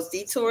some of those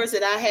detours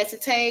that I had to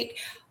take.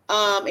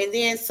 And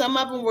then some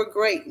of them were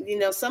great.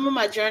 Some of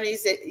my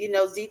journeys that,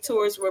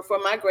 detours were for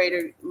my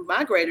greater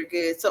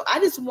good. So I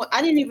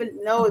didn't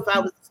even know if I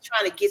was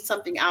trying to get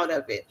something out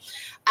of it.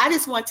 I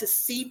just want to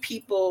see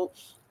people,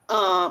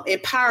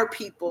 empower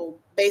people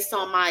based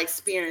on my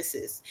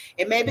experiences.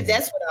 And maybe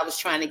that's what I was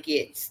trying to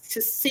get,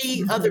 to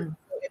see other people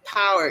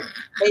empowered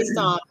based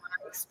on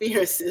my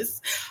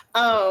experiences.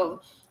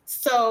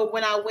 So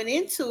when I went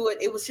into it,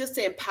 it was just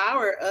to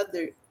empower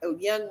other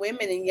young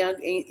women and young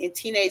and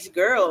teenage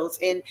girls,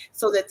 and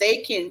so that they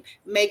can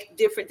make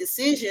different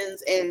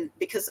decisions. And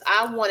because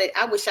I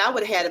wish I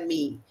would have had a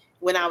me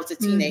when I was a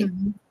teenager.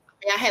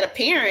 I had a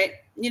parent,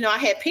 I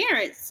had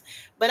parents,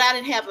 but I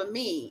didn't have a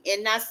me.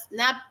 And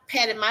not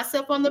patting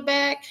myself on the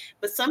back,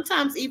 but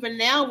sometimes even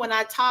now when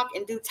I talk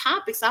and do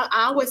topics, I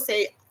always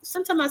say,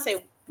 sometimes I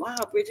say, wow,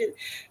 Bridget,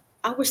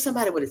 I wish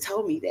somebody would have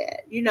told me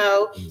that,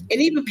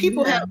 and even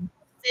people have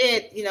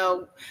said,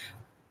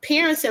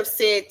 parents have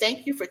said,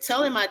 thank you for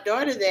telling my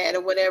daughter that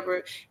or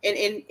whatever. And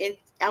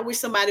I wish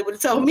somebody would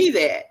have told me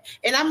that.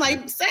 And I'm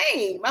like,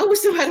 same. I wish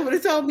somebody would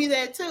have told me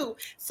that too.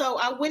 So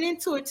I went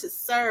into it to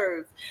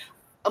serve.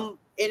 And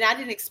I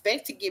didn't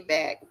expect to get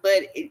back,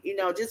 but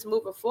just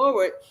moving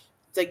forward,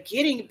 the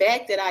getting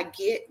back that I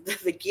get,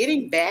 the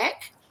getting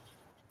back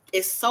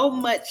is so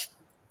much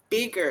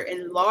bigger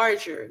and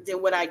larger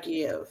than what I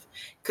give.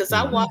 Because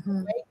I walk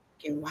away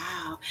thinking,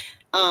 wow.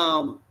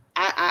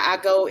 I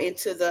go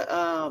into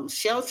the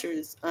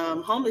shelters,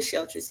 homeless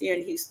shelters here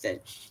in Houston,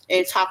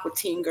 and talk with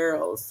teen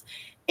girls.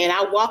 And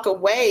I walk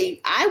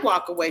away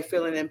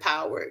feeling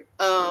empowered,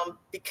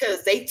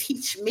 because they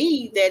teach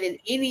me that in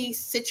any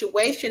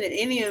situation, in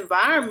any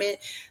environment,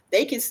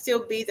 they can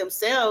still be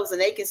themselves and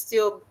they can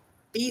still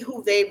be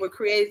who they were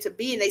created to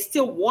be, and they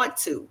still want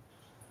to.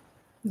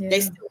 Yeah. They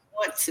still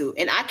want to.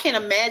 And I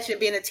can't imagine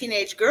being a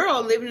teenage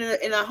girl living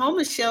in a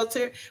homeless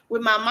shelter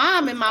with my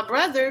mom and my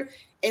brother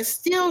and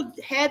still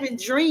having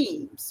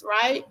dreams,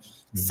 right?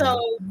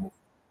 So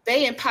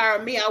they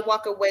empower me. I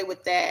walk away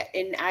with that.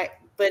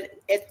 But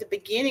at the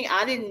beginning,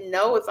 I didn't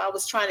know if I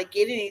was trying to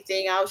get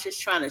anything. I was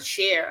just trying to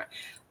share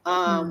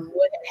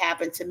what had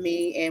happened to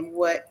me and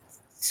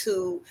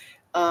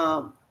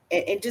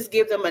and just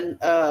give them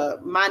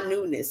my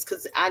newness,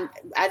 because I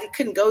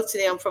couldn't go to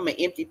them from an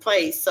empty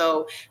place.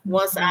 So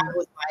once I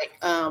was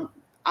like,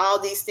 all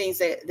these things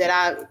that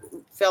I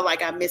felt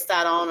like I missed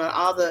out on, or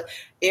all the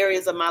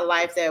areas of my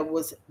life that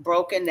was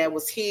broken, that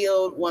was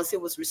healed, once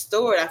it was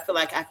restored, I feel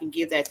like I can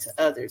give that to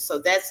others. So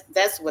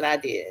that's what I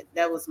did.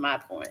 That was my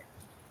point.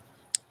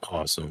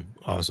 Awesome.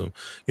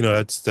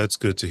 That's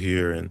good to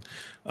hear. And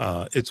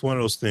it's one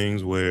of those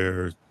things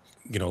where,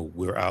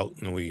 we're out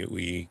and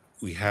we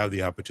have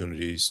the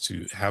opportunities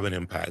to have an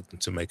impact and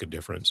to make a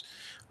difference.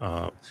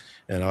 And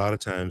a lot of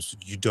times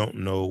you don't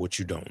know what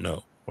you don't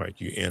know, right?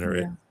 You enter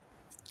it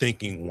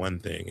thinking one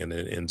thing and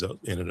it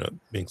ended up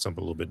being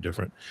something a little bit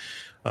different.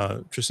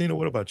 Tracina,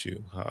 what about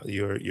you?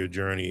 Your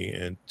journey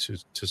and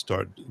to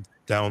start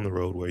down the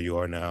road where you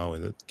are now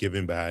and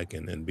giving back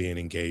and being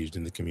engaged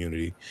in the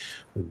community.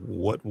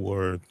 What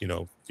were,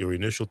 your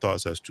initial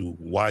thoughts as to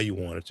why you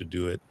wanted to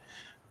do it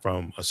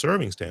from a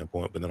serving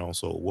standpoint, but then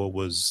also what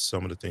was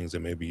some of the things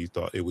that maybe you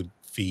thought it would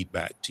feed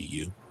back to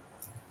you?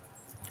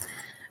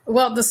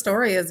 Well, the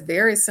story is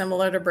very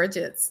similar to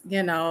Bridget's.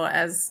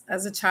 As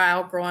a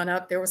child growing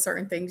up, there were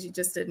certain things you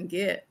just didn't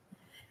get.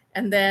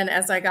 And then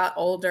as I got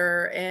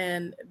older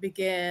and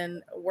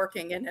began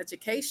working in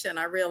education,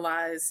 I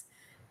realized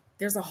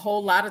there's a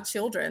whole lot of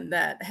children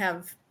that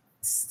have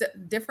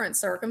different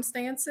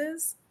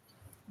circumstances,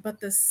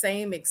 but the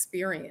same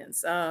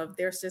experience of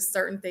there's just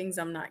certain things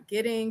I'm not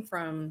getting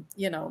from,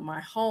 my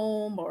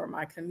home or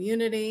my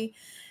community.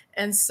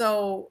 And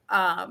so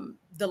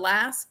the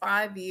last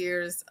 5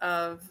 years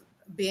of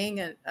being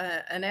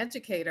an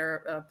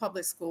educator, a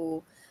public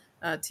school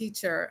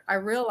teacher, I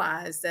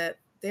realized that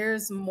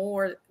there's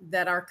more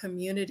that our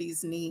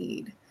communities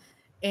need.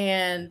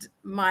 And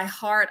my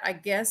heart, I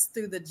guess,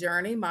 through the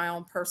journey, my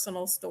own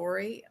personal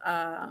story,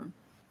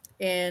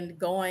 and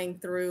going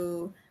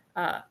through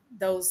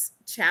those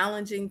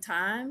challenging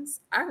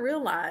times, I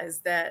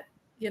realized that,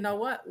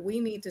 what, we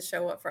need to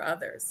show up for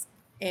others.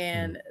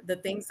 And the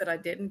things that I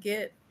didn't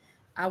get,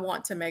 I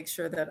want to make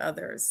sure that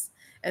others.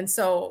 And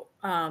so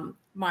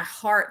my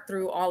heart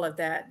through all of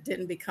that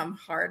didn't become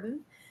hardened.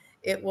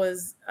 It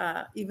was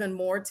even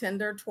more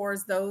tender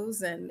towards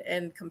those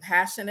and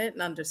compassionate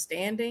and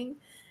understanding.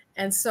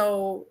 And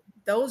so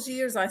those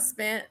years I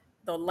spent,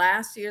 the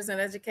last years in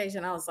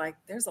education, I was like,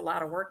 there's a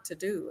lot of work to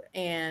do.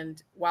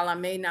 And while I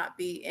may not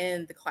be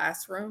in the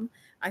classroom,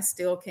 I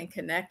still can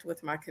connect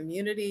with my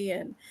community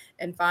and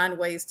find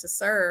ways to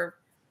serve.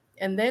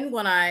 And then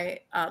when I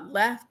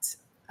left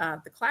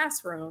the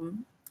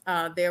classroom,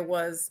 there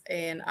was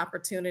an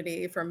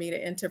opportunity for me to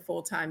enter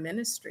full-time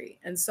ministry.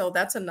 And so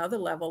that's another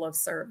level of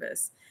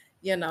service,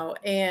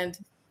 and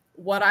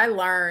what I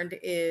learned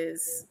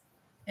is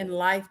in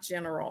life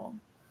general,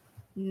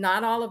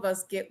 not all of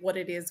us get what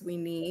it is we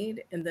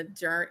need in the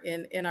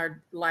journey in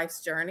our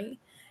life's journey.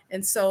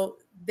 And so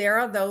there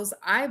are those,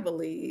 I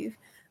believe,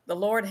 the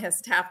Lord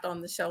has tapped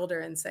on the shoulder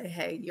and say,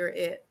 hey, you're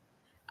it.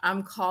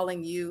 I'm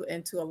calling you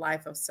into a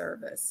life of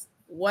service.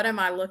 What am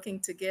I looking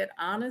to get?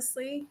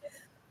 Honestly,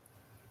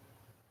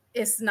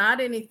 it's not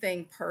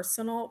anything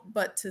personal,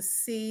 but to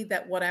see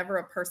that whatever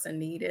a person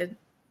needed,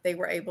 they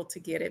were able to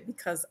get it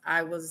because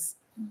I was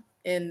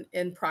in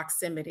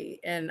proximity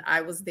and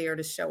I was there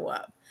to show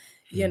up.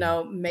 You Mhm.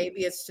 know,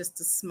 maybe it's just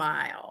a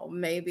smile,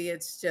 maybe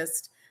it's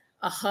just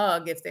a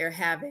hug if they're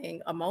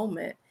having a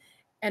moment,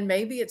 and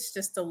maybe it's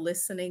just a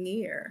listening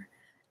ear,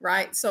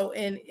 right? So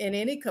in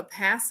any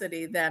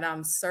capacity that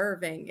I'm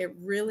serving, it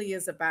really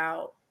is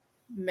about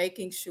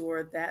making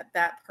sure that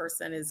that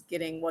person is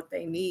getting what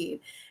they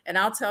need. And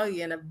I'll tell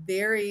you, in a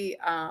very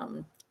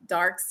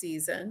dark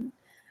season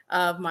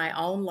of my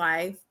own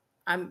life,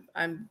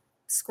 I'm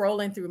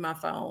scrolling through my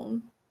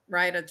phone,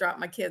 right? I dropped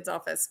my kids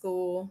off at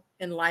school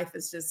and life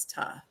is just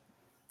tough.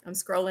 I'm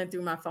scrolling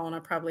through my phone. I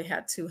probably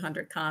had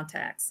 200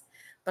 contacts,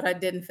 but I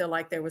didn't feel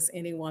like there was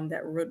anyone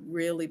that would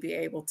really be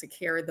able to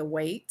carry the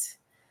weight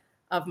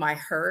of my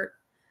hurt,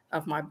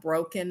 of my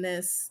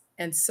brokenness.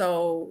 And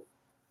so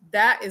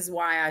that is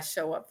why I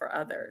show up for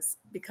others,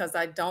 because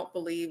I don't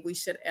believe we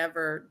should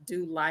ever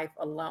do life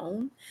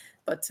alone.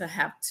 But to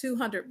have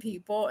 200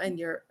 people in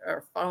your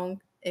or phone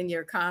in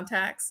your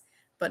contacts,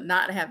 but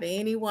not have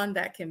anyone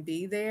that can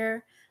be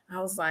there,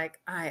 I was like,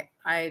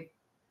 I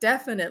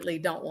definitely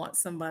don't want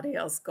somebody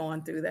else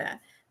going through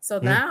that. So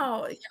Mm.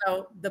 now,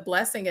 the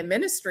blessing in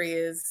ministry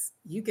is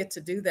you get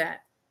to do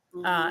that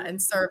Mhm.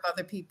 and serve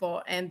other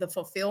people. And the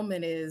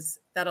fulfillment is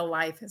that a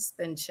life has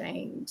been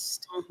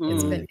changed.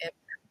 It's been Mhm. Mm.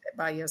 impacted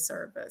by your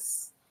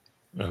service.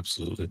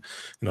 Absolutely.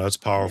 It's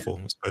Yeah.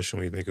 powerful, especially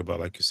when you think about,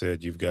 like you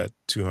said, you've got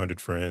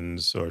 200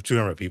 friends or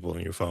 200 people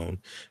on your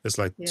phone. It's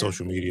like Yeah.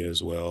 social media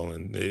as well.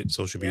 And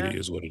social Yeah. media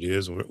is what it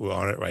is. We're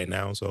on it right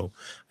now. So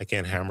I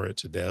can't hammer it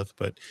to death.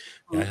 But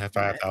yeah, I have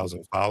Right.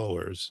 5,000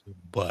 followers.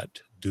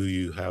 But do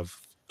you have,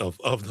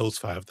 of those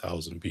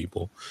 5,000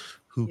 people,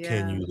 who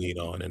can Yeah. you lean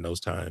on in those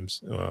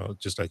times,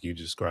 just like you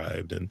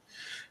described, and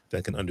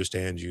that can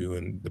understand you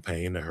and the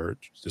pain, the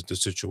hurt, the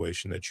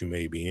situation that you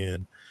may be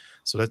in.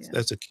 So that's Yeah.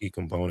 that's a key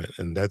component,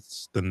 and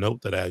that's the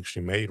note that I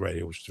actually made right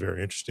here, which is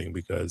very interesting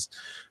because,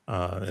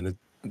 and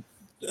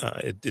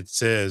it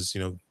says,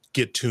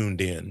 get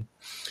tuned in,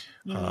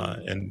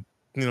 Mm. and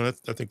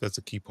I think that's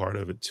a key part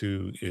of it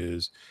too.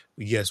 Is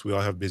yes, we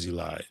all have busy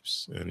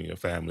lives and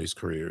families,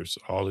 careers,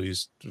 all of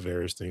these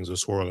various things are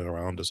swirling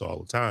around us all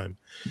the time.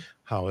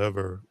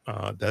 However,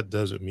 that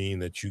doesn't mean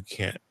that you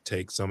can't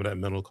take some of that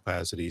mental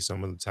capacity,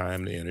 some of the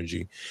time, the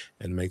energy,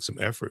 and make some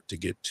effort to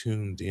get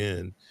tuned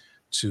in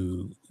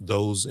to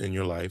those in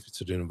your life,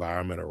 to the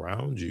environment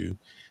around you,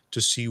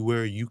 to see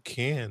where you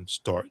can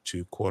start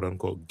to quote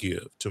unquote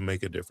give, to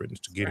make a difference,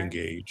 to That's get right.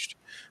 engaged.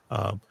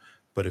 Um,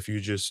 but if you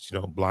just,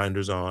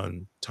 blinders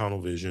on,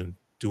 tunnel vision,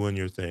 doing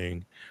your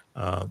thing,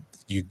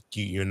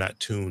 you're not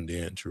tuned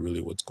in to really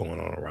what's going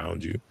on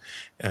around you.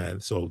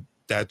 And so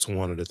that's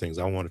one of the things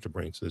I wanted to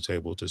bring to the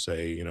table to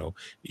say,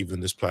 even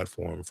this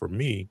platform for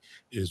me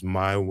is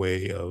my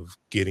way of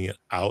getting it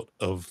out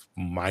of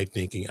my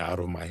thinking, out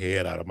of my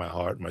head, out of my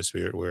heart, my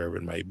spirit, wherever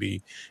it might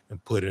be,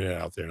 and putting it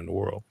out there in the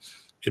world.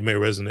 It may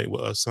resonate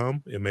with us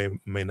some, it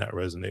may not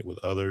resonate with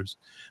others,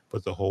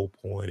 but the whole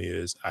point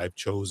is I've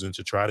chosen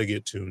to try to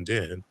get tuned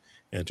in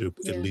and to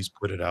at Yeah. least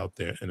put it out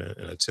there in an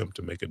attempt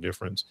to make a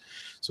difference.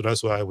 So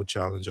that's what I would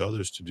challenge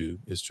others to do,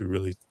 is to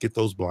really get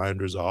those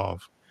blinders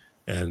off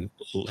and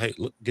hey,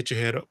 look, get your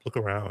head up, look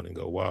around and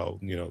go, wow,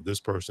 this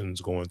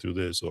person's going through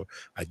this, or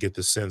I get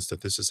the sense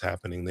that this is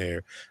happening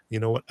there. You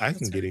know what? I can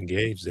That's get right.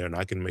 engaged there and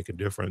I can make a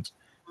difference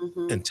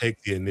Mhm. and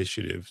take the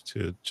initiative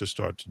to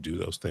start to do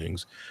those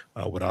things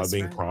without That's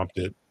being right.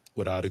 prompted,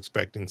 without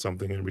expecting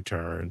something in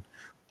return,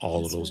 all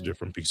of That's those right.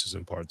 different pieces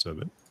and parts of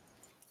it.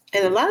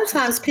 And a lot of That's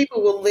times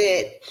people will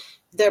let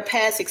their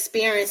past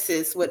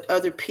experiences with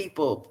other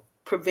people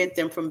prevent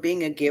them from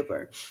being a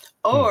giver.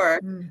 Hmm. Or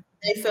mm.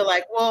 they feel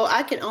like, well,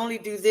 I can only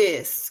do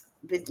this,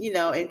 but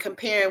and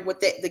comparing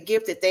what the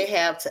gift that they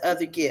have to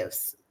other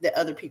gifts that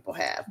other people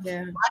have.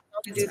 Yeah. I can only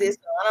That's do right. this.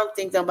 So I don't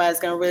think nobody's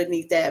going to really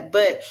need that.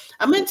 But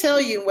I'm going to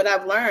tell you what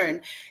I've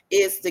learned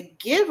is the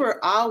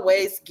giver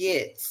always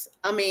gets.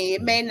 I mean,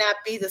 it may not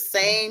be the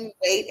same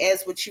weight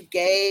as what you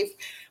gave,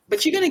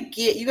 but you're going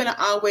to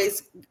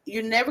always,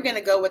 you're never going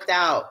to go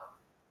without.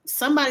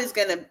 Somebody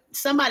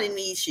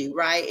needs you,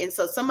 right? And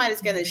so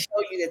somebody's going to Mhm.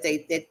 show you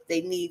that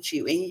they need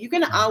you, and you're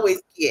going to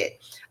always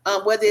get,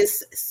 whether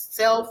it's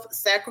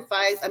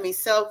self-sacrifice, I mean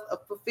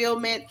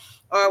self-fulfillment,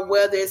 or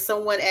whether it's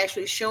someone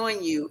actually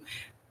showing you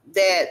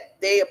that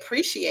they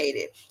appreciate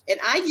it. And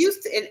I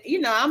used to,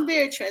 and I'm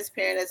very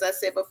transparent, as I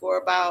said before,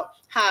 about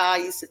how I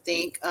used to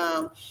think,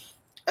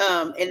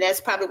 and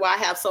that's probably why I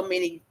have so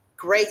many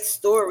great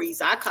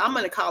stories. I'm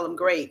going to call them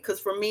great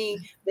because for me,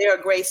 they are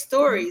great Mhm.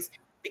 stories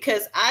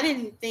because I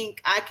didn't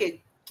think I could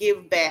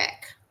give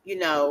back,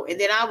 and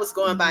then I was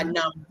going by Mhm.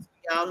 numbers.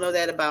 Y'all know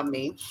that about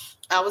me.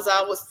 I was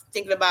always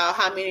thinking about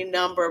how many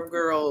number of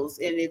girls,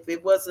 and if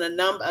it wasn't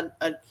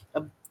a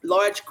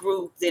large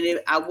group, then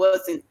I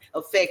wasn't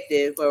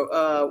effective,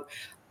 or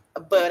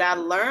But I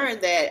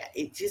learned that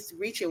it just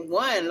reaching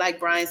one, like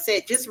Brian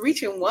said, just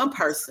reaching one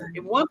person.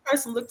 If one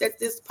person looked at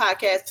this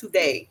podcast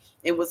today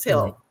and was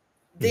helped,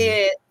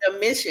 then the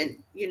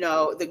mission,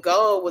 the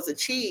goal was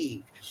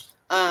achieved.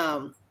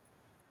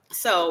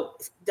 So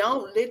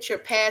don't let your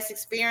past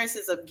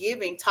experiences of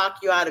giving talk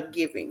you out of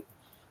giving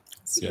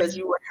because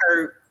you were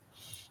hurt.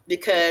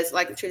 Because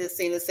like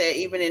Tristina said,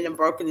 even in the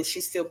brokenness,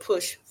 she still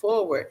pushed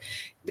forward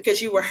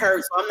because you were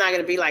hurt. So I'm not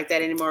going to be like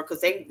that anymore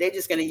because they're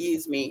just going to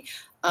use me.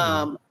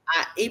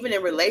 Even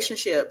in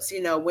relationships,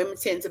 women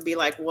tend to be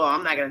like, well,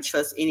 I'm not going to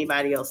trust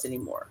anybody else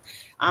anymore.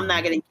 I'm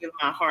not going to give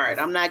my heart.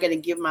 I'm not going to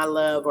give my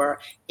love. Or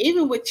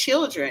even with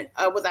children,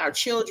 with our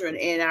children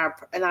and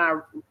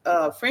our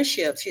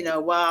friendships,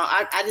 well,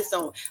 I just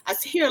don't. I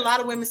hear a lot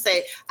of women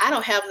say, I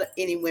don't have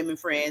any women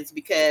friends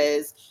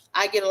because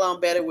I get along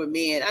better with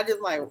men. I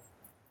just like,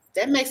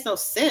 that makes no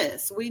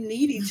sense. We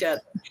need each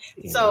other.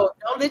 So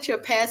don't let your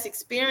past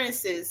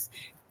experiences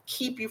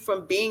keep you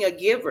from being a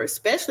giver,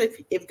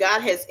 especially if God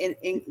has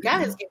God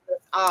has given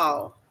us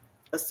all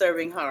a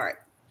serving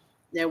heart.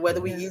 Now,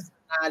 whether we use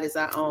God as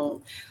our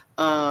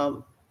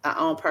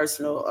own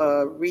personal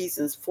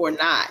reasons for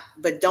not,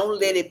 but don't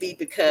let it be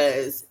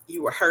because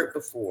you were hurt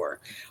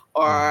before,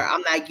 or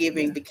I'm not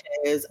giving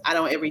because I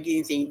don't ever get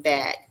anything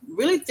back.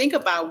 Really think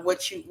about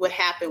what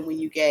happened when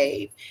you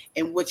gave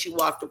and what you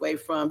walked away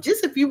from.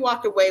 Just if you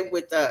walked away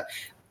with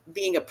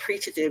being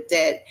appreciative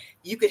that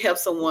you could help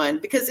someone,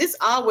 because it's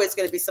always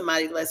going to be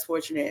somebody less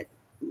fortunate.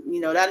 I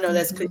know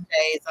that's cliche.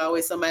 It's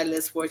always somebody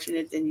less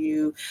fortunate than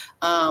you.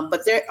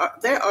 But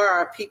there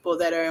are people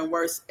that are in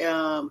worse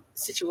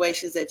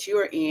situations that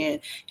you're in.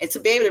 And to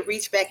be able to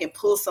reach back and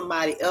pull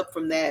somebody up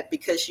from that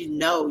because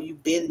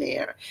you've been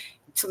there,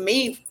 to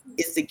me,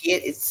 is the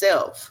get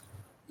itself.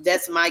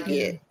 That's my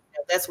get.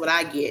 That's what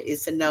I get,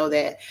 is to know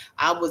that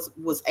I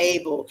was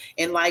able.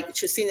 And like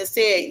Tristina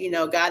said,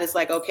 God is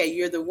like, okay,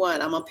 you're the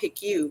one. I'm going to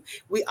pick you.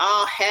 We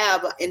all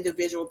have an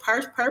individual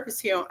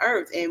purpose here on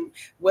earth. And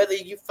whether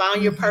you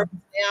found your purpose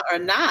now or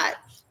not,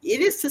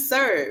 it is to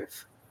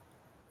serve.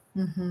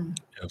 Narrow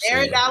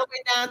it all the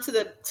way down to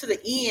the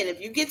end. If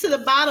you get to the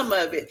bottom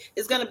of it,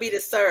 it's going to be to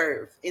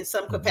serve in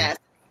some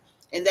capacity.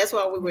 And that's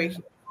why we were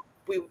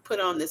put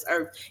on this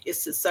earth,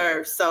 is to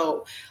serve.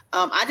 So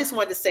I just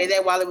wanted to say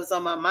that while it was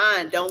on my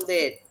mind. Don't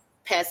let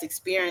past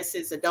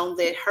experiences, or don't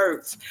let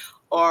hurts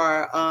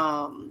or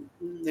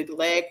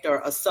neglect or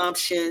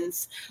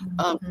assumptions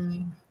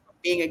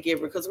being a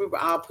giver, because we were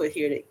all put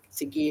here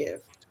to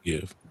give.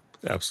 Give.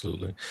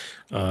 Absolutely.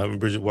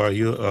 Bridget, while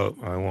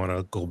I want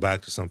to go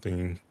back to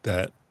something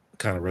that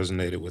kind of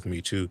resonated with me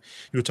too.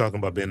 You were talking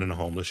about being in the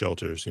homeless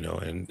shelters,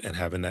 and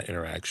having that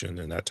interaction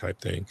and that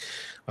type thing.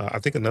 I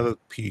think another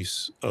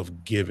piece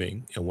of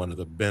giving, and one of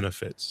the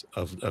benefits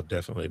of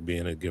definitely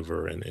being a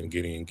giver and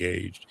getting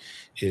engaged,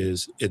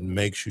 is it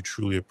makes you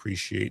truly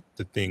appreciate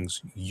the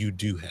things you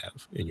do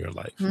have in your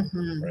life,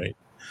 right?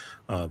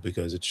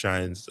 Because it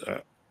shines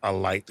a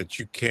light that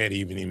you can't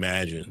even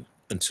imagine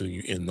until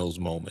you're in those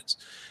moments.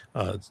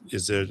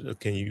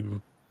 Can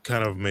you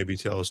kind of maybe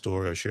tell a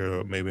story or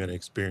share maybe an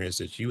experience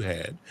that you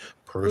had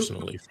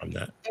personally from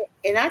that?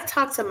 And I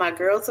talked to my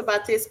girls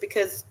about this,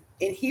 because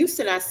in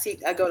Houston, I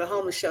go to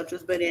homeless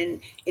shelters, but in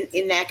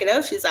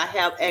Nacogdoches, I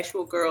have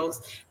actual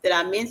girls that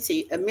I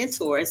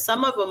mentor, and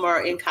some of them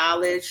are in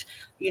college,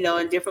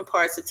 in different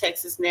parts of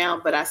Texas now,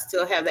 but I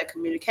still have that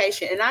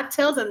communication. And I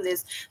tell them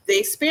the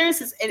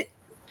experiences, and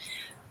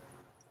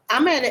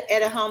I'm at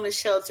a homeless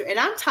shelter, and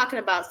I'm talking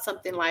about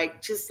something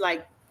like just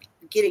like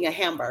getting a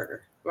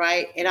hamburger,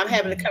 right? And I'm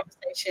having a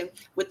conversation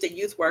with the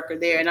youth worker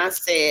there, and I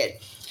said,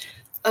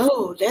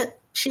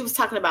 she was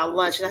talking about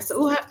lunch, and I said,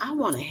 I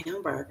want a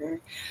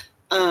hamburger,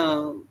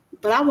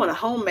 but I want a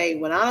homemade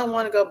one. I don't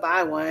want to go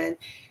buy one.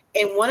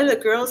 And one of the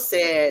girls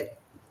said,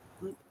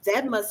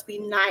 that must be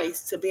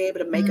nice to be able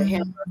to make a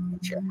hamburger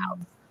at your house.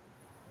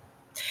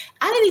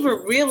 I didn't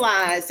even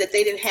realize that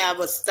they didn't have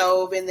a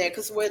stove in there,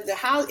 because where the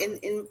house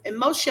in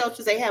most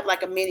shelters, they have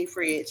like a mini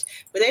fridge,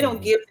 but they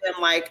don't give them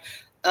like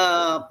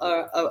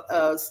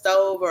a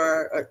stove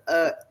or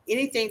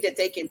anything that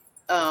they can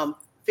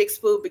fix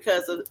food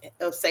because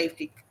of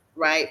safety,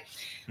 right?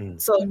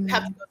 So you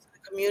have to go to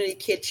the community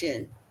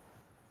kitchen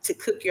to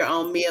cook your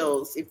own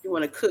meals. If you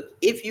want to cook,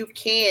 if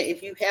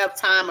you have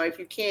time, or if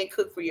you can't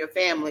cook for your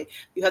family,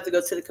 you have to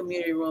go to the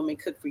community room and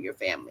cook for your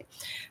family.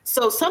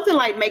 So something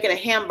like making a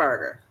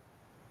hamburger,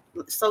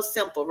 so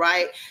simple,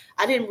 right?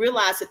 I didn't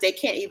realize that they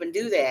can't even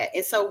do that.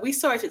 And so we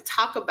started to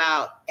talk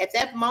about, at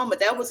that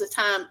moment, that was a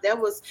time, that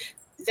was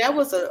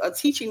a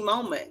teaching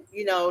moment.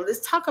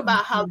 Let's talk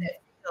about how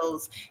that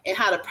feels and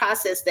how to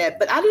process that.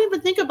 But I didn't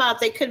even think about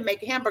they couldn't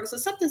make a hamburger. So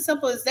something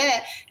simple as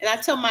that. And I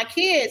tell my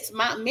kids,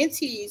 my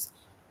mentees,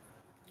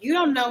 you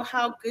don't know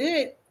how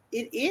good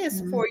it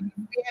is for you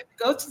to be able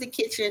to go to the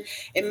kitchen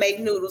and make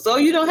noodles, or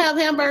you don't have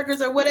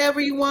hamburgers or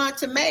whatever you want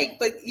to make,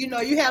 but you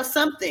have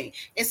something.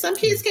 And some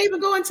kids can't even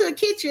go into a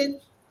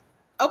kitchen,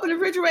 open the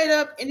refrigerator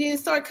up, and then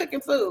start cooking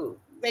food.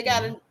 They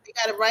got to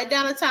write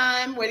down a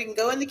time where they can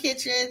go in the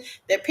kitchen.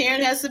 Their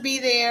parent has to be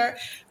there.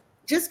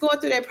 just going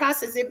through that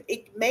process,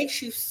 it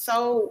makes you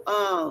so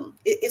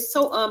it's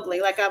so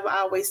humbling. Like I've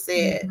always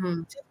said,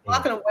 just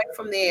walking away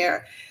from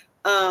there,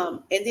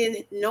 and then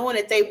knowing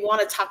that they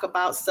want to talk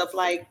about stuff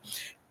like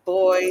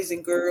boys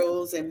and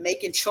girls and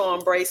making charm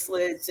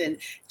bracelets and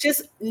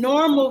just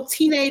normal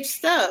teenage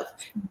stuff.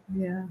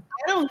 Yeah.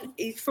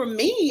 For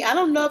me, I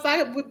don't know if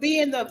I would be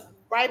in the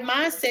right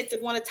mindset to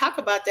want to talk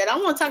about that. I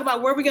want to talk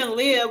about where we're going to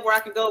live, where I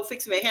can go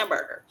fix me a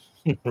hamburger.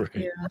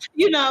 Right.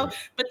 Yeah.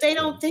 But they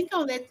don't think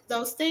on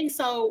those things.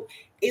 So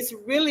it's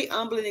really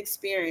humbling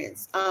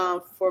experience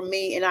for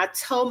me. And I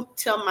tell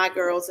my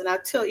girls, and I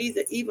tell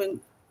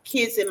even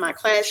kids in my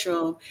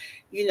classroom,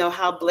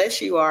 how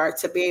blessed you are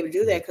to be able to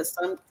do that, because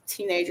some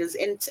teenagers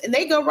and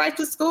they go right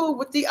to school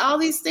with all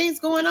these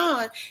things going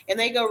on, and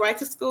they go right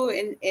to school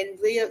and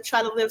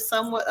try to live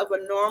somewhat of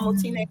a normal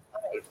teenage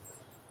life.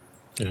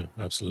 Yeah,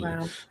 absolutely.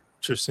 Wow.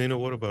 Tristina,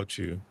 what about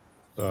you?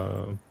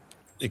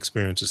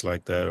 Experiences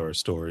like that or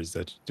stories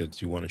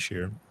that you want to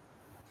share?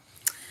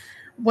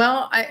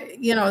 Well,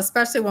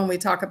 especially when we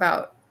talk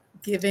about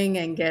giving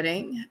and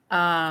getting,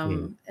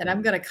 and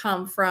I'm going to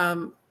come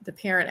from the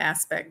parent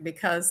aspect,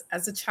 because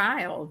as a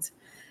child,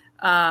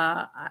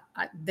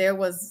 there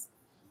was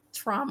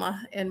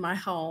trauma in my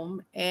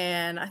home,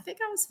 and I think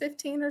I was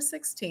 15 or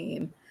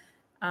 16.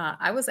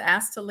 I was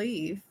asked to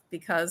leave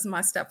because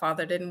my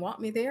stepfather didn't want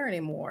me there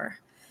anymore.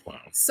 Wow.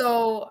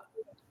 So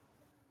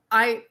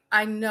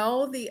I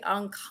know the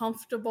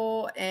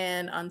uncomfortable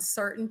and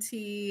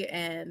uncertainty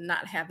and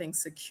not having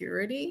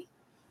security.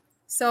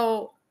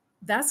 So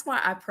that's why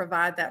I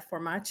provide that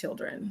for my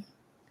children.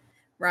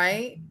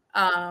 Right.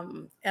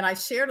 And I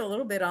shared a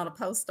little bit on a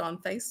post on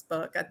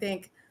Facebook. I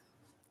think,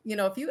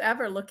 if you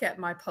ever look at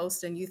my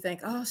post and you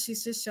think, oh,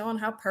 she's just showing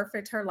how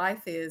perfect her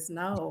life is.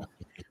 No,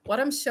 what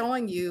I'm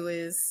showing you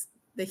is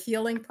the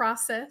healing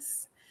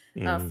process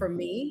for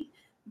me.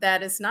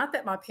 That is not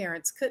that my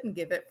parents couldn't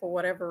give it for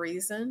whatever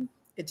reason.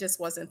 It just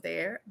wasn't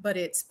there, but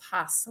it's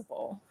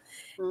possible.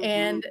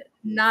 And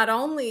not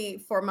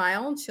only for my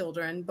own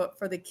children, but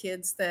for the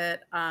kids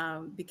that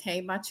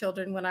became my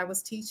children when I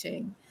was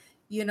teaching.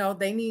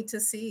 They need to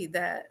see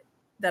that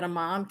a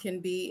mom can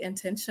be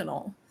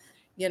intentional,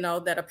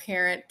 that a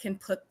parent can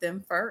put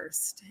them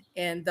first.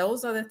 And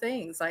those are the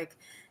things, like,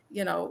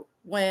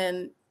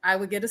 when I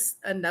would get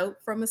a note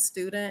from a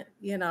student,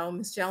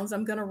 Miss Jones,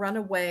 I'm going to run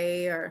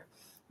away, or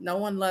no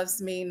one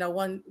loves me, no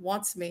one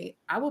wants me,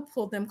 I would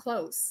pull them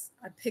close.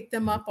 I'd pick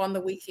them up on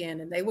the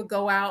weekend, and they would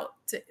go out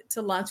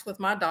to lunch with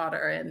my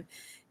daughter. And,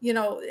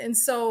 and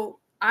so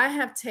I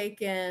have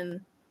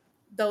taken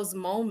those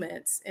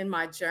moments in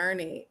my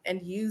journey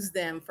and use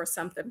them for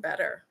something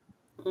better,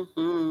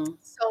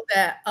 so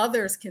that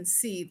others can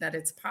see that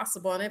it's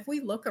possible. And if we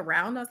look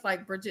around us,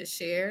 like Bridget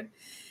shared,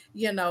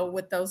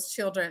 with those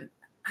children,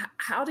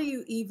 how do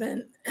you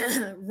even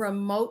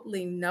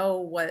remotely know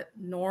what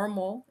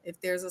normal,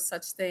 if there's a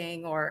such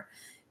thing, or,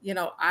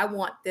 I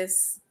want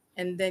this,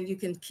 and then you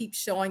can keep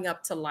showing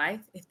up to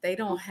life if they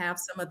don't have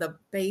some of the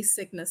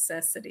basic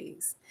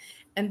necessities.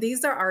 And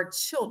these are our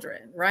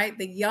children, right?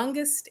 The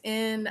youngest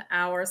in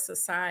our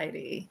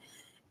society.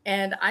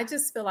 And I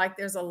just feel like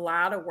there's a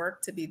lot of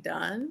work to be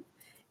done.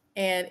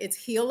 And it's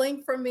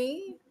healing for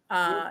me.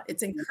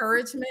 It's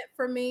encouragement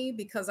for me,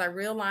 because I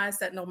realize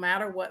that no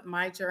matter what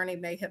my journey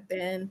may have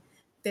been,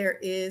 there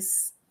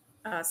is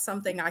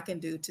something I can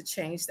do to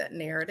change that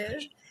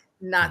narrative,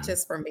 not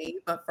just for me,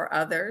 but for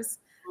others.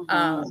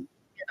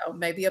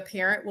 Maybe a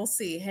parent will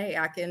see, hey,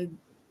 I can,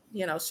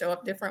 show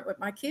up different with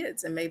my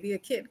kids, and maybe a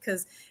kid,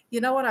 because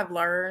what I've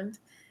learned,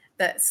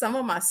 that some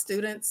of my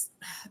students,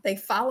 they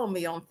follow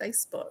me on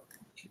Facebook.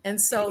 And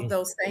so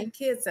those same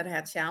kids that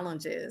had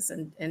challenges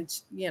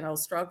and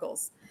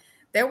struggles,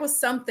 there was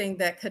something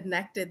that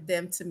connected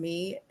them to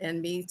me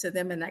and me to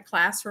them in that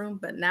classroom,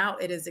 but now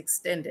it is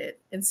extended.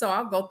 And so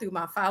I'll go through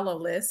my follow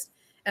list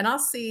and I'll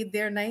see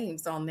their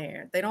names on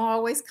there. They don't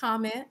always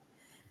comment.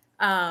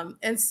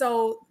 And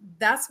so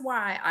that's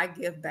why I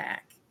give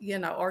back,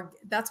 or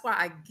that's why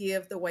I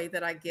give the way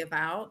that I give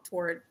out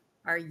toward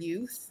our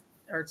youth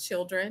or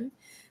children,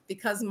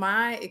 because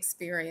my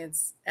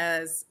experience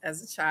as a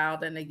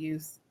child and a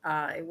youth,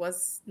 it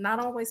was not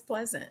always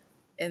pleasant.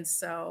 And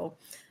so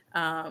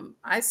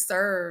I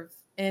serve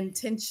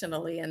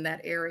intentionally in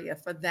that area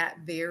for that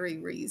very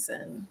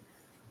reason.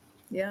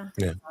 Yeah.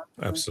 Yeah,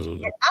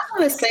 absolutely. I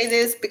want to say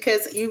this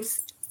because you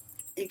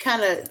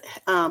kind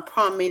of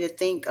prompt me to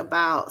think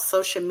about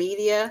social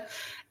media.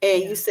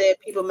 And you said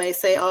people may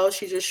say, oh,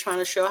 she's just trying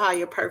to show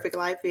how perfect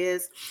your life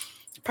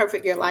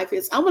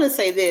is. I want to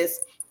say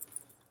this,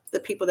 the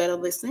people that are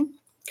listening,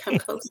 come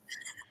close.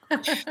 A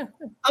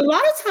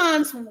lot of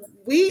times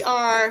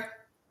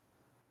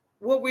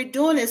what we're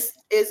doing is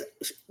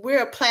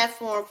we're a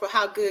platform for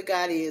how good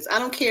God is. I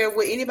don't care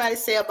what anybody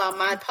say about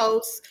my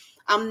posts.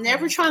 I'm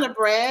never trying to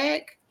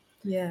brag.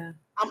 Yeah.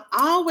 I'm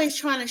always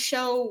trying to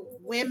show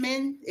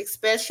women,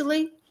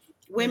 especially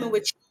women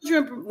with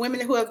children,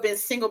 women who have been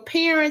single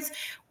parents,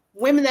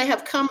 women that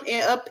have come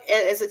up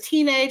as a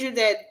teenager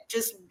that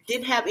just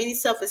didn't have any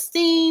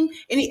self-esteem,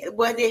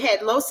 they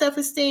had low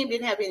self-esteem,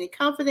 didn't have any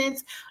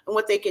confidence in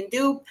what they can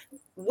do.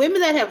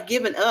 Women that have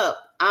given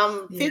up.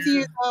 I'm 50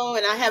 years old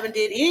and I haven't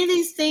did any of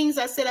these things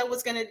I said I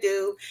was going to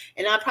do,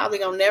 and I'm probably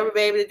going to never be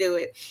able to do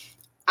it.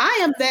 I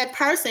am that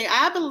person.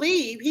 I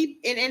believe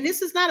and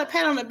this is not a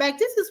pat on the back.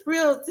 This is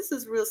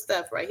real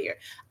stuff right here.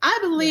 I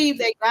believe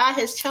that God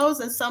has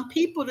chosen some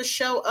people to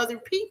show other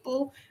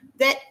people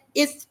that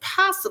it's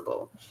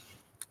possible.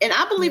 And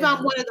I believe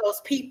I'm one of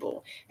those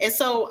people. And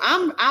so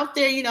I'm out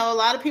there, a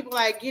lot of people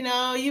like, you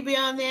be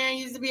on there and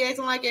used to be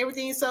acting like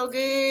everything's so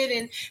good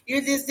and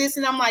you're this.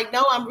 And I'm like,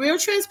 no, I'm real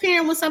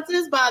transparent when something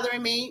is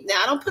bothering me.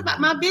 Now, I don't put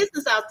my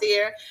business out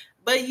there,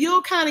 but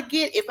you'll kind of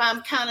get if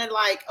I'm kind of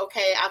like,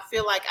 okay, I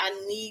feel like I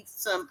need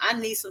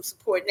some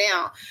support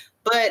now.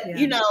 But,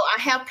 I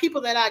have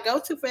people that I go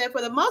to for that.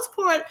 For the most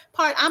part,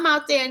 I'm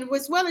out there, and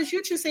as well as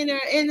you, Tracina,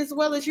 and as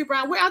well as you,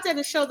 Brian, we're out there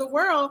to show the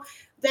world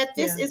that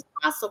this is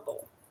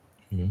possible.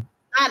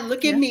 Not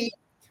look at me,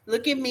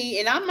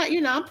 and I'm not,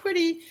 I'm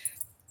pretty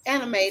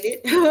animated.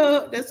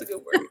 That's a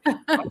good word.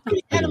 I'm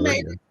pretty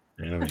animated.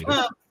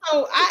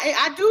 So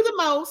I do the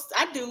most.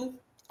 I do.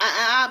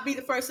 I'll be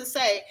the first to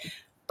say,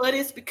 but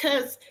it's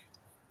because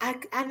I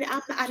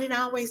didn't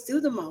always do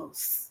the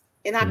most,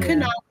 and I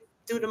couldn't always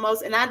do the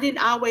most, and I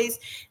didn't always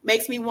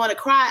makes me want to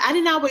cry. I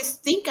didn't always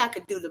think I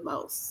could do the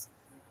most.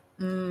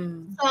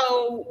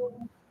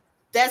 So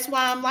that's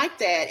why I'm like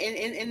that.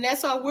 And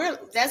that's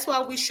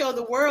why we show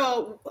the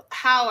world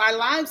how our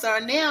lives are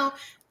now,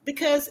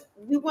 because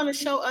we want to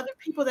show other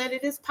people that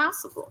it is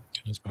possible.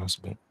 It's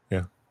possible.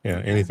 Yeah.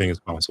 Anything is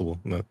possible.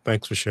 No,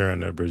 thanks for sharing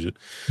that, Bridget.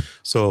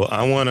 So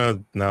I want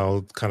to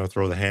now kind of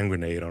throw the hand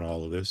grenade on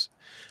all of this,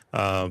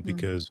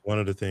 because one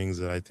of the things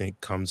that I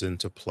think comes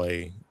into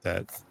play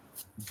that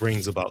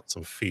brings about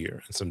some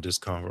fear and some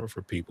discomfort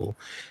for people,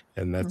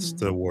 and that's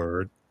the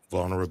word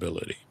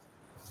vulnerability.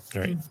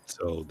 Right.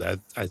 So that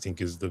I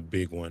think is the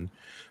big one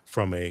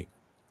from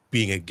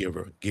being a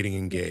giver, getting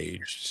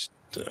engaged,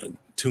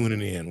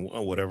 tuning in,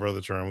 whatever other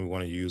term we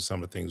want to use,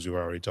 some of the things we've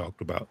already talked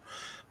about.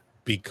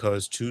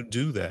 Because to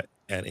do that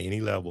at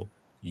any level,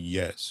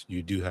 yes,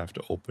 you do have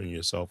to open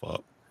yourself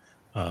up.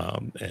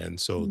 And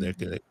so that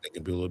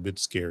can be a little bit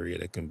scary.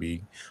 That can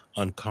be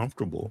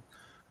uncomfortable.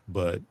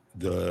 But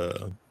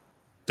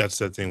that's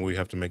that thing where you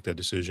have to make that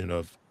decision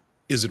of,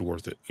 is it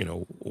worth it?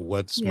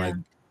 What's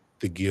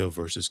the give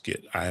versus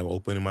get. I am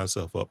opening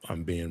myself up.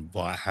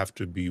 I have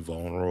to be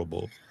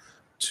vulnerable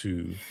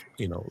to,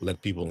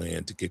 let people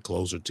in, to get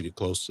close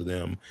to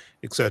them,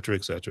 et cetera,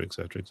 et cetera, et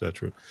cetera, et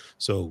cetera.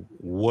 So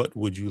what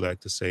would you like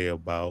to say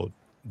about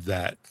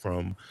that?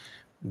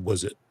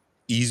 Was it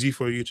easy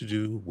for you to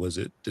do?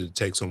 Did it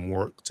take some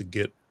work to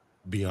get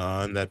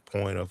beyond that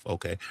point of,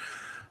 okay,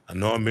 I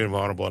know I'm being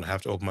vulnerable and I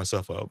have to open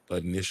myself up,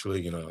 but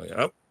initially,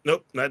 oh,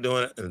 nope, not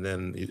doing it. And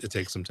then it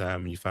takes some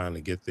time and you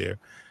finally get there.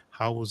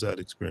 How was that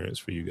experience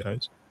for you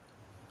guys?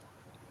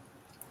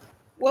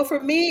 Well, for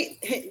me,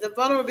 the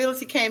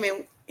vulnerability came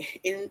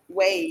in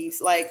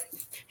waves. Like,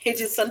 it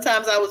just,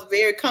 sometimes I was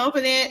very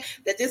confident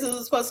that this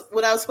is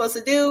what I was supposed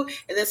to do,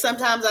 and then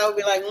sometimes I would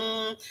be like,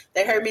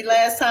 they heard me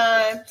last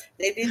time,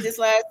 they did this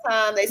last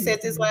time, they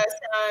said this last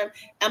time.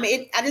 I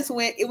mean,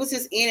 it was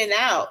just in and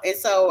out. And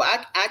so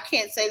I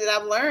can't say that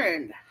I've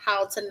learned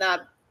how to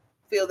not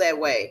feel that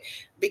way,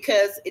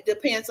 because it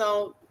depends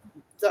on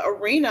the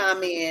arena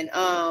I'm in.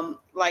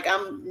 Like,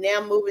 I'm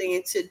now moving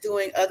into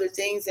doing other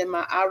things in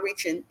my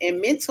outreach and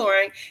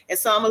mentoring. And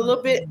so I'm a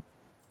little bit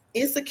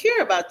insecure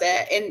about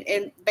that.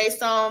 And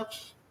based on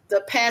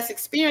the past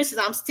experiences,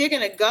 I'm still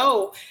going to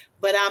go,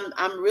 but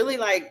I'm really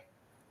like,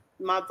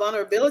 my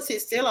vulnerability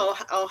is still on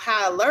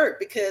high alert,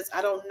 because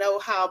I don't know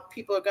how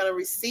people are going to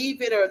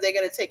receive it, or if they're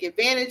going to take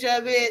advantage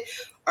of it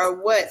or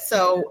what.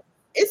 So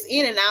it's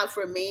in and out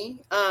for me.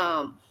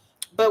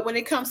 But when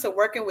it comes to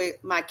working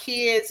with my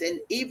kids, and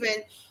even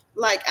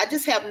like, I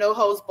just have no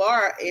holds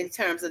bar in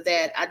terms of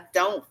that. I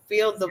don't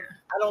feel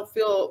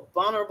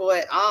vulnerable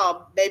at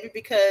all. Maybe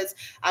because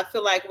I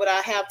feel like what I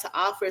have to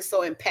offer is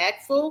so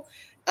impactful.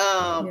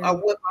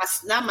 Or what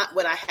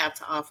I have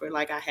to offer,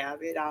 like I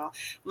have it all.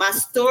 My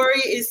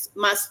stories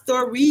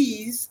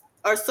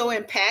are so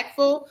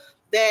impactful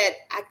that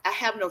I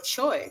have no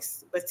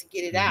choice but to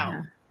get it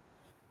out.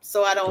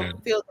 So I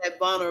don't feel that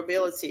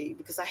vulnerability,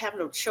 because I have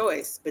no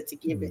choice but to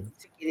get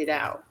it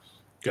out.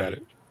 Got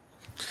it.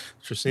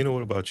 Tracina,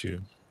 what about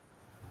you?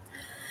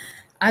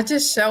 I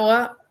just show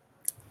up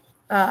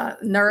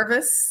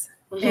nervous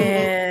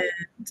and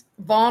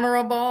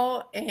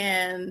vulnerable,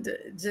 and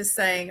just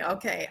saying,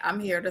 okay, I'm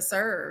here to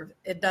serve.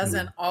 It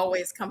doesn't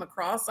always come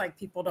across, like,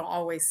 people don't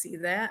always see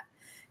that.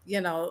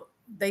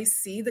 They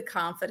see the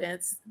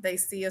confidence, they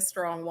see a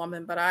strong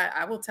woman, but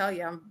I will tell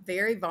you, I'm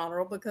very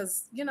vulnerable,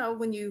 because,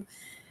 when you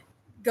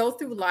go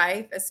through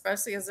life,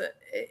 especially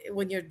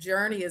when your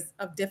journey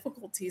of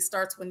difficulty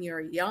starts when you're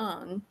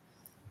young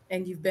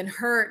and you've been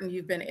hurt and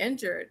you've been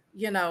injured,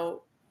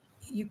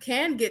 you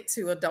can get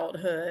to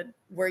adulthood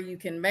where you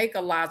can make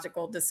a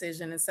logical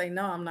decision and say,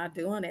 no, I'm not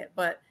doing it.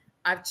 But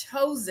I've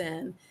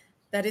chosen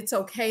that it's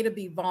okay to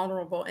be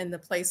vulnerable in the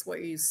place where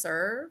you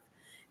serve.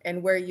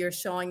 and where you're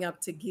showing up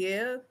to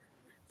give.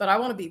 But I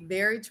want to be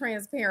very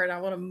transparent. I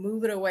want to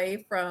move it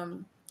away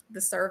from the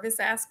service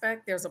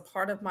aspect. There's a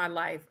part of my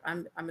life.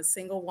 I'm a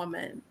single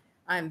woman.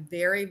 I'm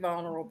very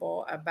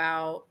vulnerable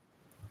about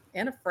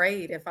and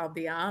afraid, if I'll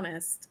be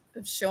honest,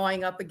 of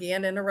showing up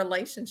again in a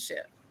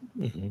relationship,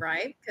 Hmm.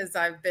 right? Because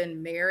I've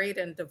been married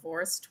and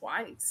divorced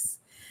twice.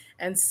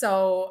 And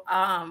so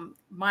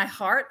my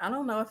heart, I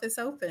don't know if it's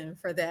open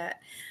for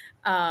that.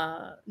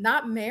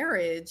 Not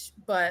marriage,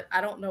 but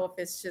I don't know if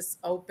it's just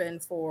open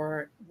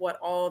for what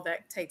all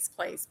that takes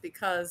place,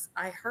 because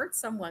I heard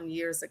someone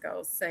years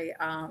ago say,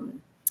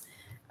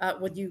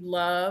 would you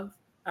love,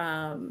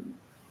 um,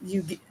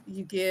 you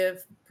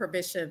give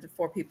permission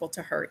for people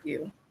to hurt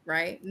you,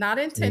 right? Not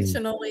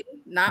intentionally,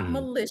 not Mm-hmm.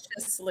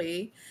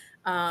 maliciously,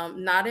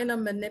 not in a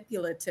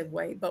manipulative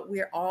way, but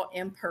we're all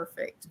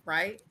imperfect,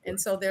 right? And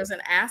so there's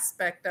an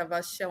aspect of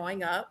us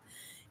showing up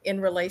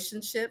in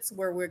relationships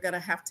where we're going to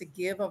have to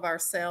give of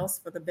ourselves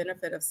for the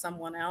benefit of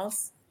someone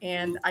else.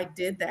 And I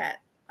did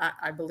that,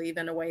 I believe,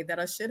 in a way that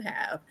I should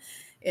have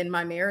in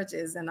my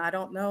marriages. And I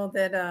don't know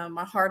that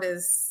my heart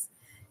is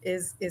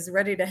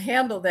ready to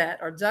handle that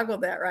or juggle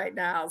that right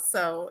now.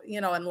 So,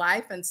 in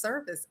life and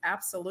service,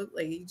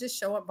 absolutely. You just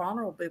show up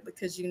vulnerable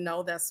because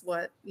that's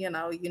what, you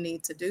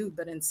need to do.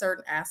 But in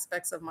certain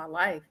aspects of my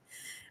life,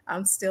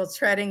 I'm still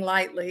treading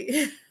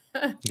lightly.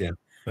 Yeah,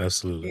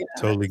 absolutely.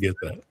 Yeah. Totally get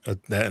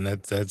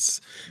that.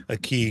 That's a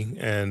key.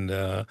 And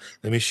let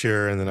me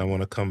share, and then I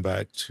want to come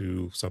back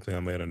to something I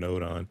made a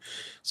note on.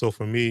 So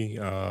for me,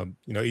 even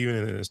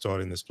in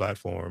starting this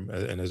platform,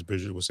 and as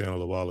Bridget was saying a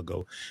little while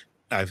ago,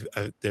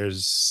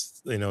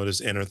 there's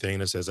this inner thing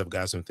that says I've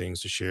got some things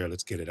to share.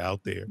 Let's get it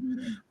out there.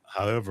 Mhm.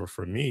 However,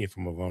 for me,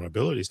 from a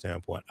vulnerability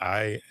standpoint,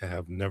 I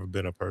have never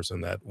been a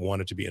person that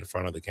wanted to be in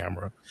front of the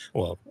camera.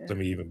 Well, Yeah. let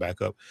me even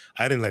back up.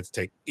 I didn't like to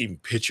take even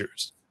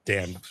pictures.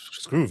 Damn,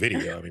 screw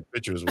video. I mean,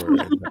 pictures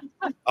were.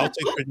 I'll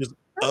take pictures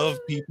of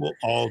people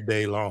all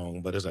day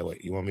long, but it's like,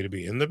 wait, you want me to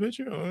be in the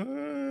picture?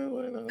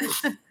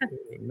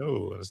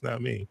 No, it's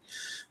not me.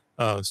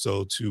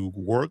 So to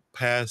work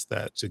past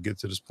that to get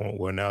to this point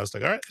where now it's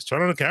like, all right, let's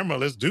turn on the camera,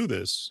 let's do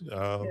this.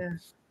 Yeah.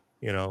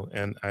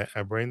 And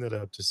I bring that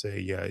up to say,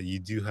 yeah, you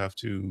do have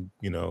to,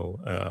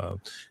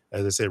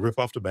 as I say, rip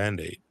off the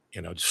band-aid,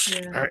 just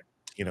Yeah. all right,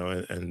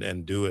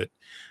 and do it.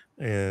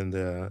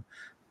 And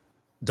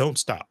don't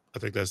stop. I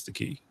think that's the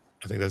key.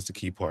 I think that's the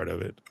key part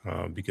of it,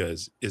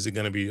 because is it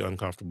going to be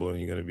uncomfortable, and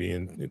you're going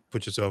to be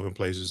put yourself in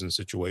places and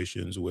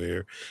situations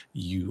where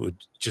you would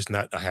just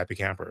not a happy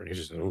camper, and you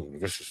just, oh,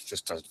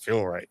 just doesn't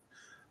feel right.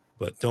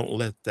 But don't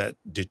let that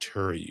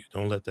deter you.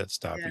 Don't let that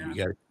stop you. Yeah. You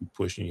got to keep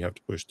pushing. You have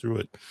to push through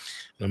it.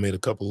 And I made a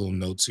couple little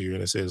notes here,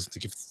 and it says,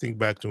 if you think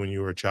back to when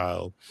you were a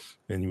child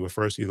and you were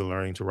first either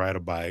learning to ride a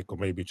bike or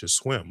maybe just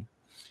swim,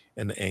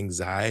 and the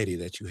anxiety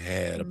that you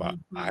had about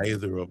Mhm.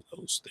 either of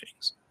those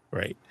things,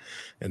 right?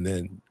 And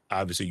then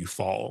obviously you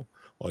fall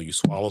or you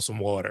swallow some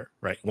water,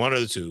 right? One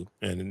of the two.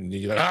 And then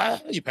you're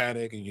like, you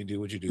panic and you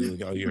do what you do,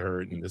 and you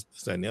hurt and this,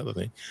 that, and the other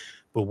thing.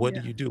 But what do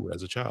Yeah. you do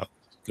as a child?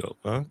 You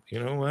go, you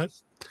know what?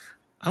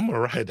 I'm gonna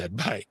ride that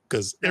bike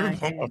because every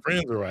one of my Right.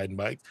 friends are riding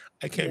bikes.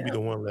 I can't be Yeah.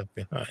 the one left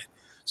behind.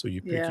 So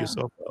you pick Yeah.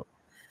 yourself up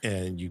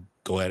and you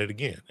go at it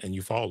again and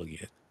you fall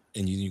again.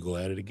 And you go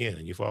at it again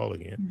and you fall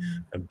again.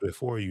 Mhm. And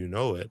before you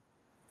know it,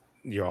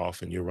 you're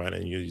off and you're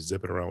running, you're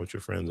zipping around with your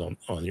friends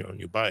on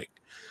your bike.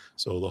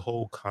 So the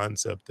whole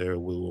concept there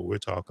with what we're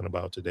talking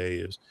about today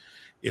is,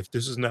 if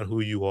this is not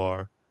who you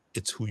are,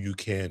 it's who you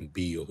can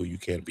be or who you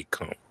can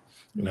become.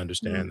 And Mhm.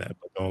 understand that.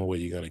 But the only way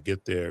you're gonna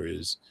get there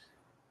is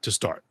to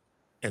start.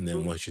 And then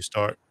Mhm. once you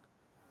start,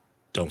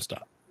 don't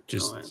stop.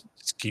 Going.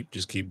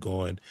 Just keep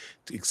going.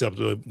 Accept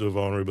the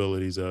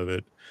vulnerabilities of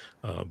it.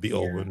 Be Yeah.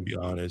 open, be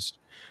honest.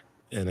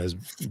 And as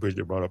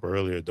Bridget brought up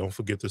earlier, don't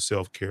forget the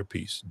self-care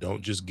piece.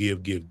 Don't just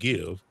give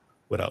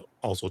without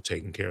also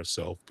taking care of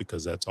self,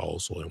 because that's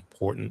also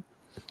important.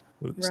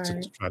 It's to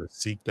Right. try to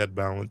seek that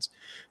balance.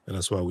 And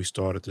that's why we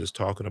started this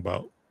talking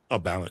about a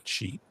balance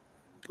sheet,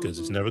 because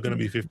it's Mhm. never going to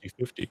be Mhm.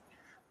 50-50,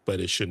 but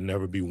it should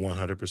never be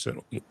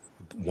 100%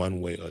 one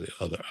way or the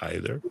other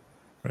either.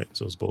 Right.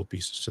 So it's both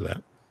pieces to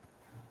that.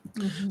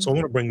 So Mhm. I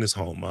want to bring this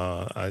home.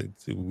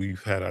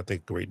 We've had, I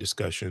think, great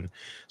discussion.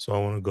 So I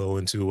want to go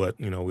into what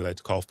we like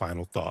to call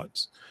final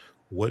thoughts.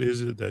 What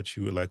is it that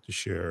you would like to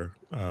share,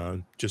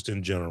 just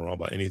in general,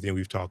 about anything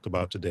we've talked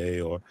about today,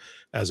 or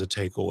as a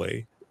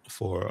takeaway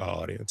for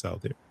our audience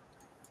out there?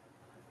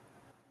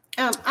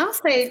 I'll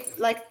say,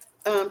 like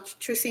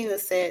Tracina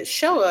said,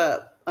 show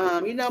up.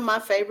 My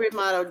favorite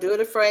motto: do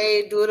it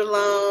afraid, do it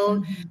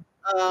alone,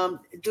 Mhm.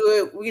 do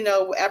it,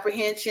 with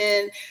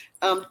apprehension,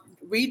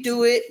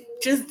 redo it,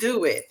 just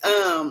do it.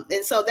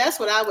 And so that's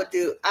what I would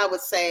do. I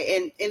would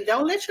say, and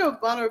don't let your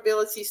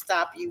vulnerability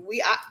stop you.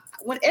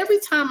 Every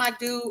time I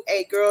do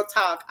a girl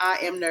talk, I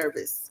am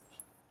nervous.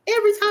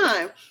 Every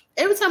time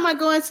I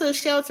go into a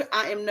shelter,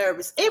 I am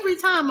nervous. Every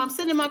time I'm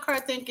sitting in my car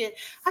thinking,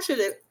 I should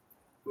have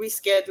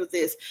rescheduled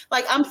this.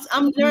 Like I'm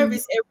Mhm.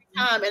 nervous every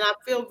time, and I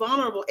feel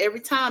vulnerable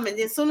every time. And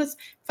then as soon as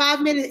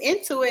 5 minutes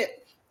into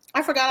it,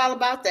 I forgot all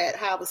about that,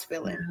 how I was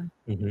feeling.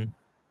 Yeah. Mhm.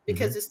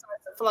 because it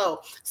starts to flow.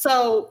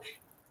 So,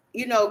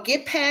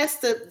 get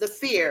past the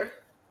fear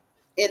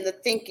and the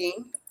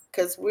thinking,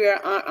 because we're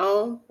our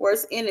own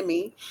worst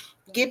enemy.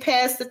 Get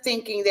past the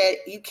thinking that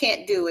you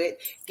can't do it.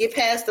 Get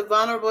past the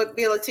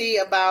vulnerability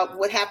about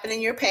what happened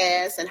in your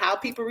past and how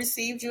people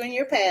received you in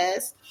your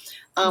past.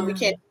 We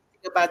can't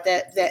think about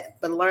that,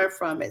 but learn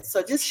from it.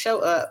 So just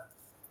show up.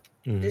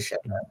 Mhm. Just show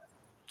up.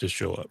 Just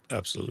show up.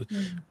 Absolutely.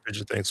 Mm.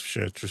 Bridget, thanks for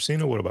sharing.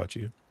 Tracina, what about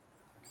you?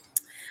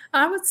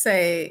 I would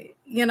say,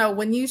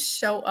 when you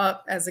show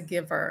up as a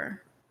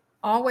giver,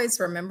 always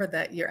remember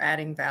that you're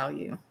adding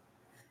value,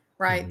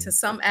 right? To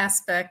some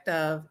aspect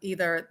of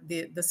either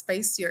the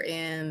space you're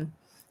in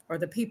or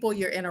the people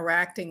you're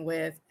interacting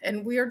with.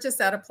 And we're just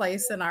at a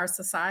place in our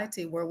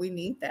society where we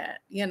need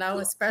that,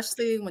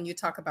 especially when you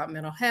talk about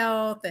mental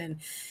health and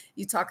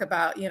you talk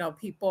about,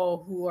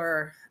 people who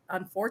are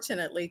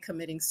unfortunately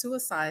committing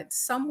suicide.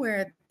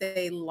 Somewhere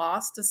they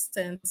lost a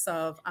sense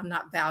of, I'm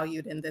not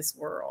valued in this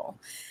world.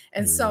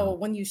 And so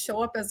when you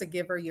show up as a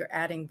giver, you're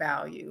adding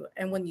value.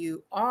 And when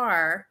you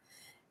are,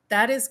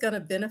 that is going to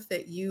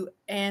benefit you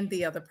and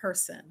the other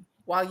person.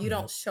 While you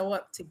don't show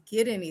up to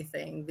get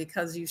anything,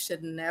 because you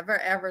should never,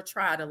 ever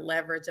try to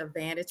leverage a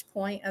vantage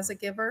point as a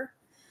giver.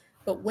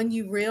 But when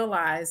you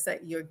realize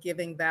that you're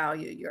giving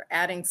value, you're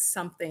adding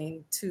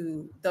something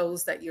to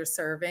those that you're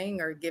serving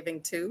or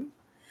giving to,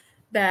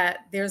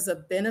 that there's a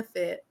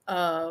benefit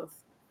of,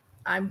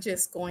 I'm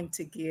just going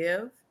to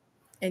give.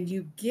 And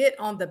you get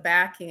on the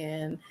back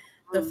end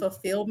the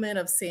fulfillment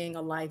of seeing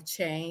a life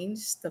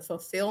change, the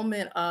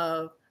fulfillment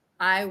of,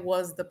 I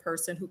was the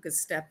person who could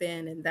step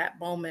in that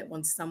moment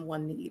when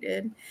someone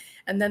needed.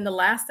 And then the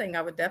last thing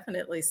I would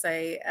definitely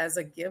say as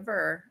a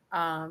giver,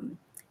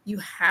 you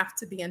have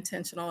to be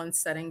intentional in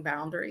setting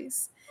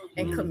boundaries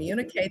and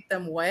communicate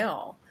them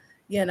well.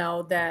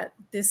 That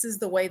this is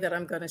the way that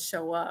I'm going to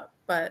show up.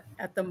 But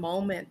at the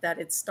moment that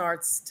it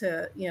starts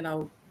to,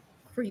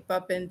 creep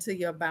up into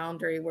your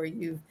boundary where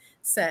you've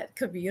set,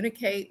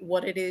 communicate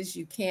what it is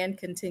you can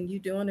continue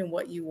doing and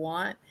what you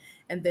want,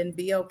 and then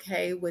be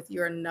okay with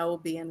your no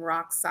being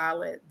rock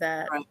solid,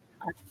 that Right.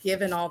 I've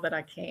given all that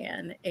I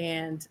can.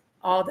 And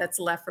all that's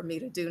left for me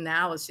to do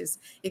now is just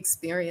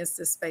experience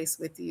this space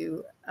with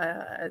you,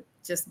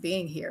 just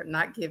being here,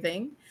 not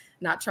giving,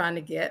 not trying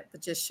to get,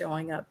 but just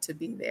showing up to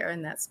be there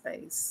in that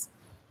space.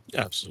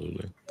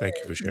 Absolutely. Thank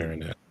you for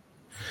sharing that.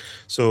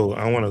 So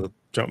I want to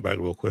jump back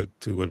real quick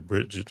to what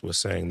Bridget was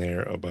saying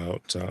there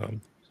about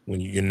when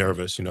you're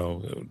nervous,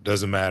 it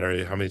doesn't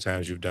matter how many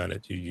times you've done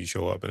it, you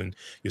show up and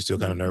you're still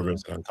kind of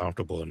nervous and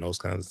uncomfortable and those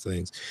kinds of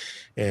things.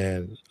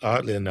 And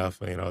oddly enough,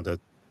 the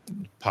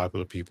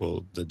popular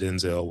people, the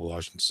Denzel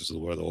Washingtons of the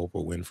world, the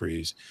Oprah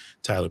Winfrey's,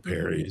 Tyler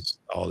Perry's,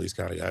 all these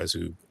kind of guys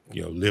who,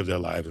 live their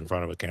life in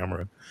front of a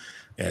camera.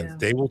 And Yeah.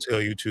 they will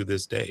tell you to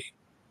this day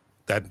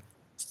that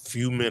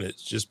few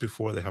minutes just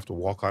before they have to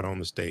walk out on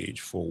the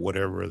stage for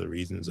whatever the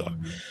reasons are,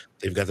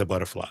 they've got the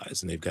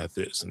butterflies and they've got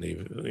this and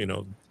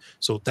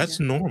so that's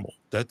Yeah. normal.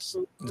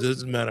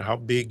 Doesn't matter how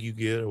big you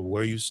get or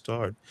where you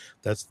start.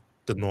 That's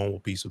the normal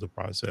piece of the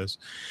process.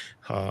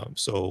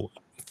 So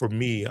for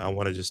me, I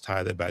want to just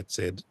tie that back to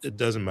say it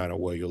doesn't matter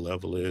where your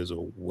level is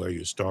or where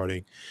you're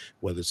starting,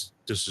 whether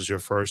this is your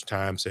first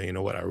time saying, you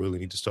know what, I really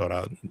need to start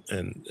out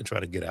and try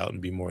to get out and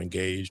be more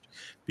engaged,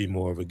 be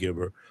more of a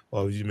giver,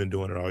 or you've been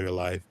doing it all your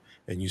life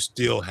and you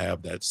still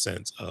have that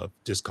sense of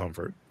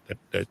discomfort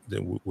that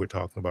we're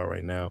talking about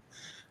right now,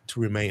 to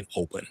remain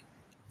open.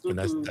 And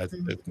that's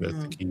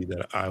the key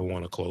that I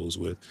want to close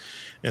with.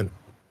 And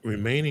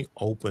remaining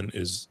open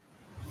is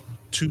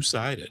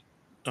two-sided.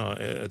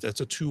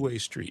 That's a two-way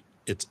street.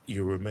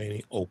 You're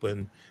remaining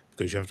open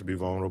because you have to be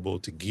vulnerable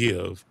to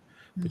give,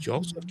 but you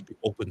also have to be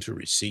open to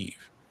receive.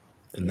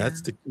 And Yeah.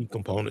 that's the key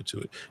component to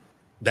it.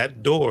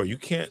 That door, you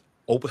can't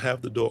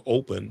have the door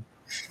open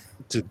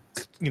to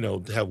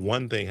to have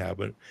one thing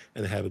happen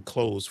and have it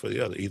closed for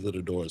the other. Either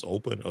the door is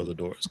open or the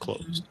door is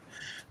closed.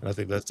 And I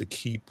think that's the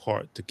key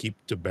part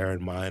to bear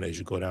in mind as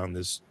you go down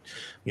this,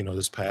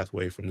 this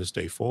pathway from this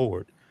day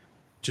forward.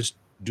 Just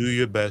do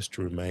your best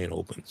to remain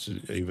open. So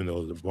even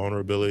though the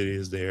vulnerability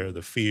is there,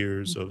 the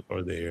fears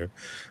are there,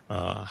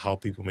 how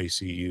people may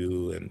see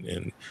you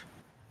and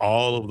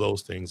all of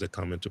those things that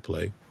come into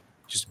play.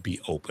 Just be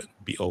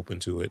open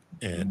to it.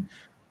 And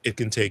it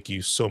can take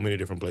you so many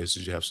different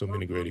places. You have so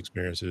many great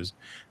experiences,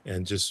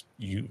 and just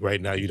you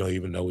right now, you don't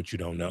even know what you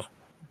don't know,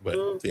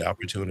 but the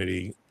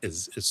opportunity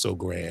is so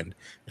grand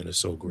and it's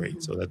so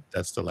great. So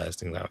that's the last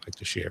thing that I'd like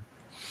to share.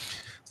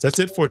 So that's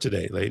it for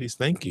today, ladies.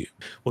 Thank you.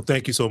 Well,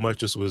 thank you so much.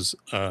 This was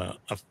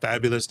a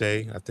fabulous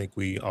day. I think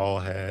we all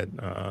had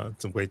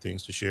some great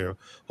things to share.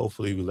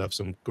 Hopefully, we left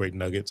some great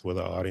nuggets with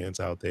our audience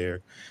out there.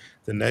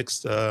 The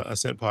next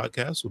Ascent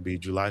podcast will be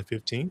July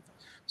 15th.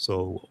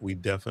 So we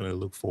definitely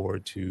look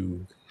forward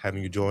to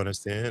having you join us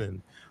then,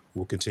 and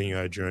we'll continue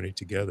our journey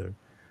together.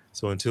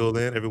 So until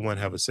then, everyone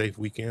have a safe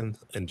weekend.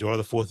 Enjoy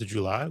the 4th of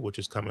July, which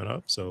is coming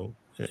up. So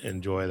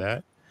enjoy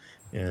that.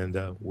 And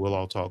we'll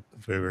all talk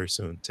very, very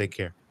soon. Take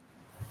care.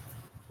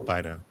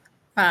 Bye now.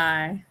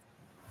 Bye.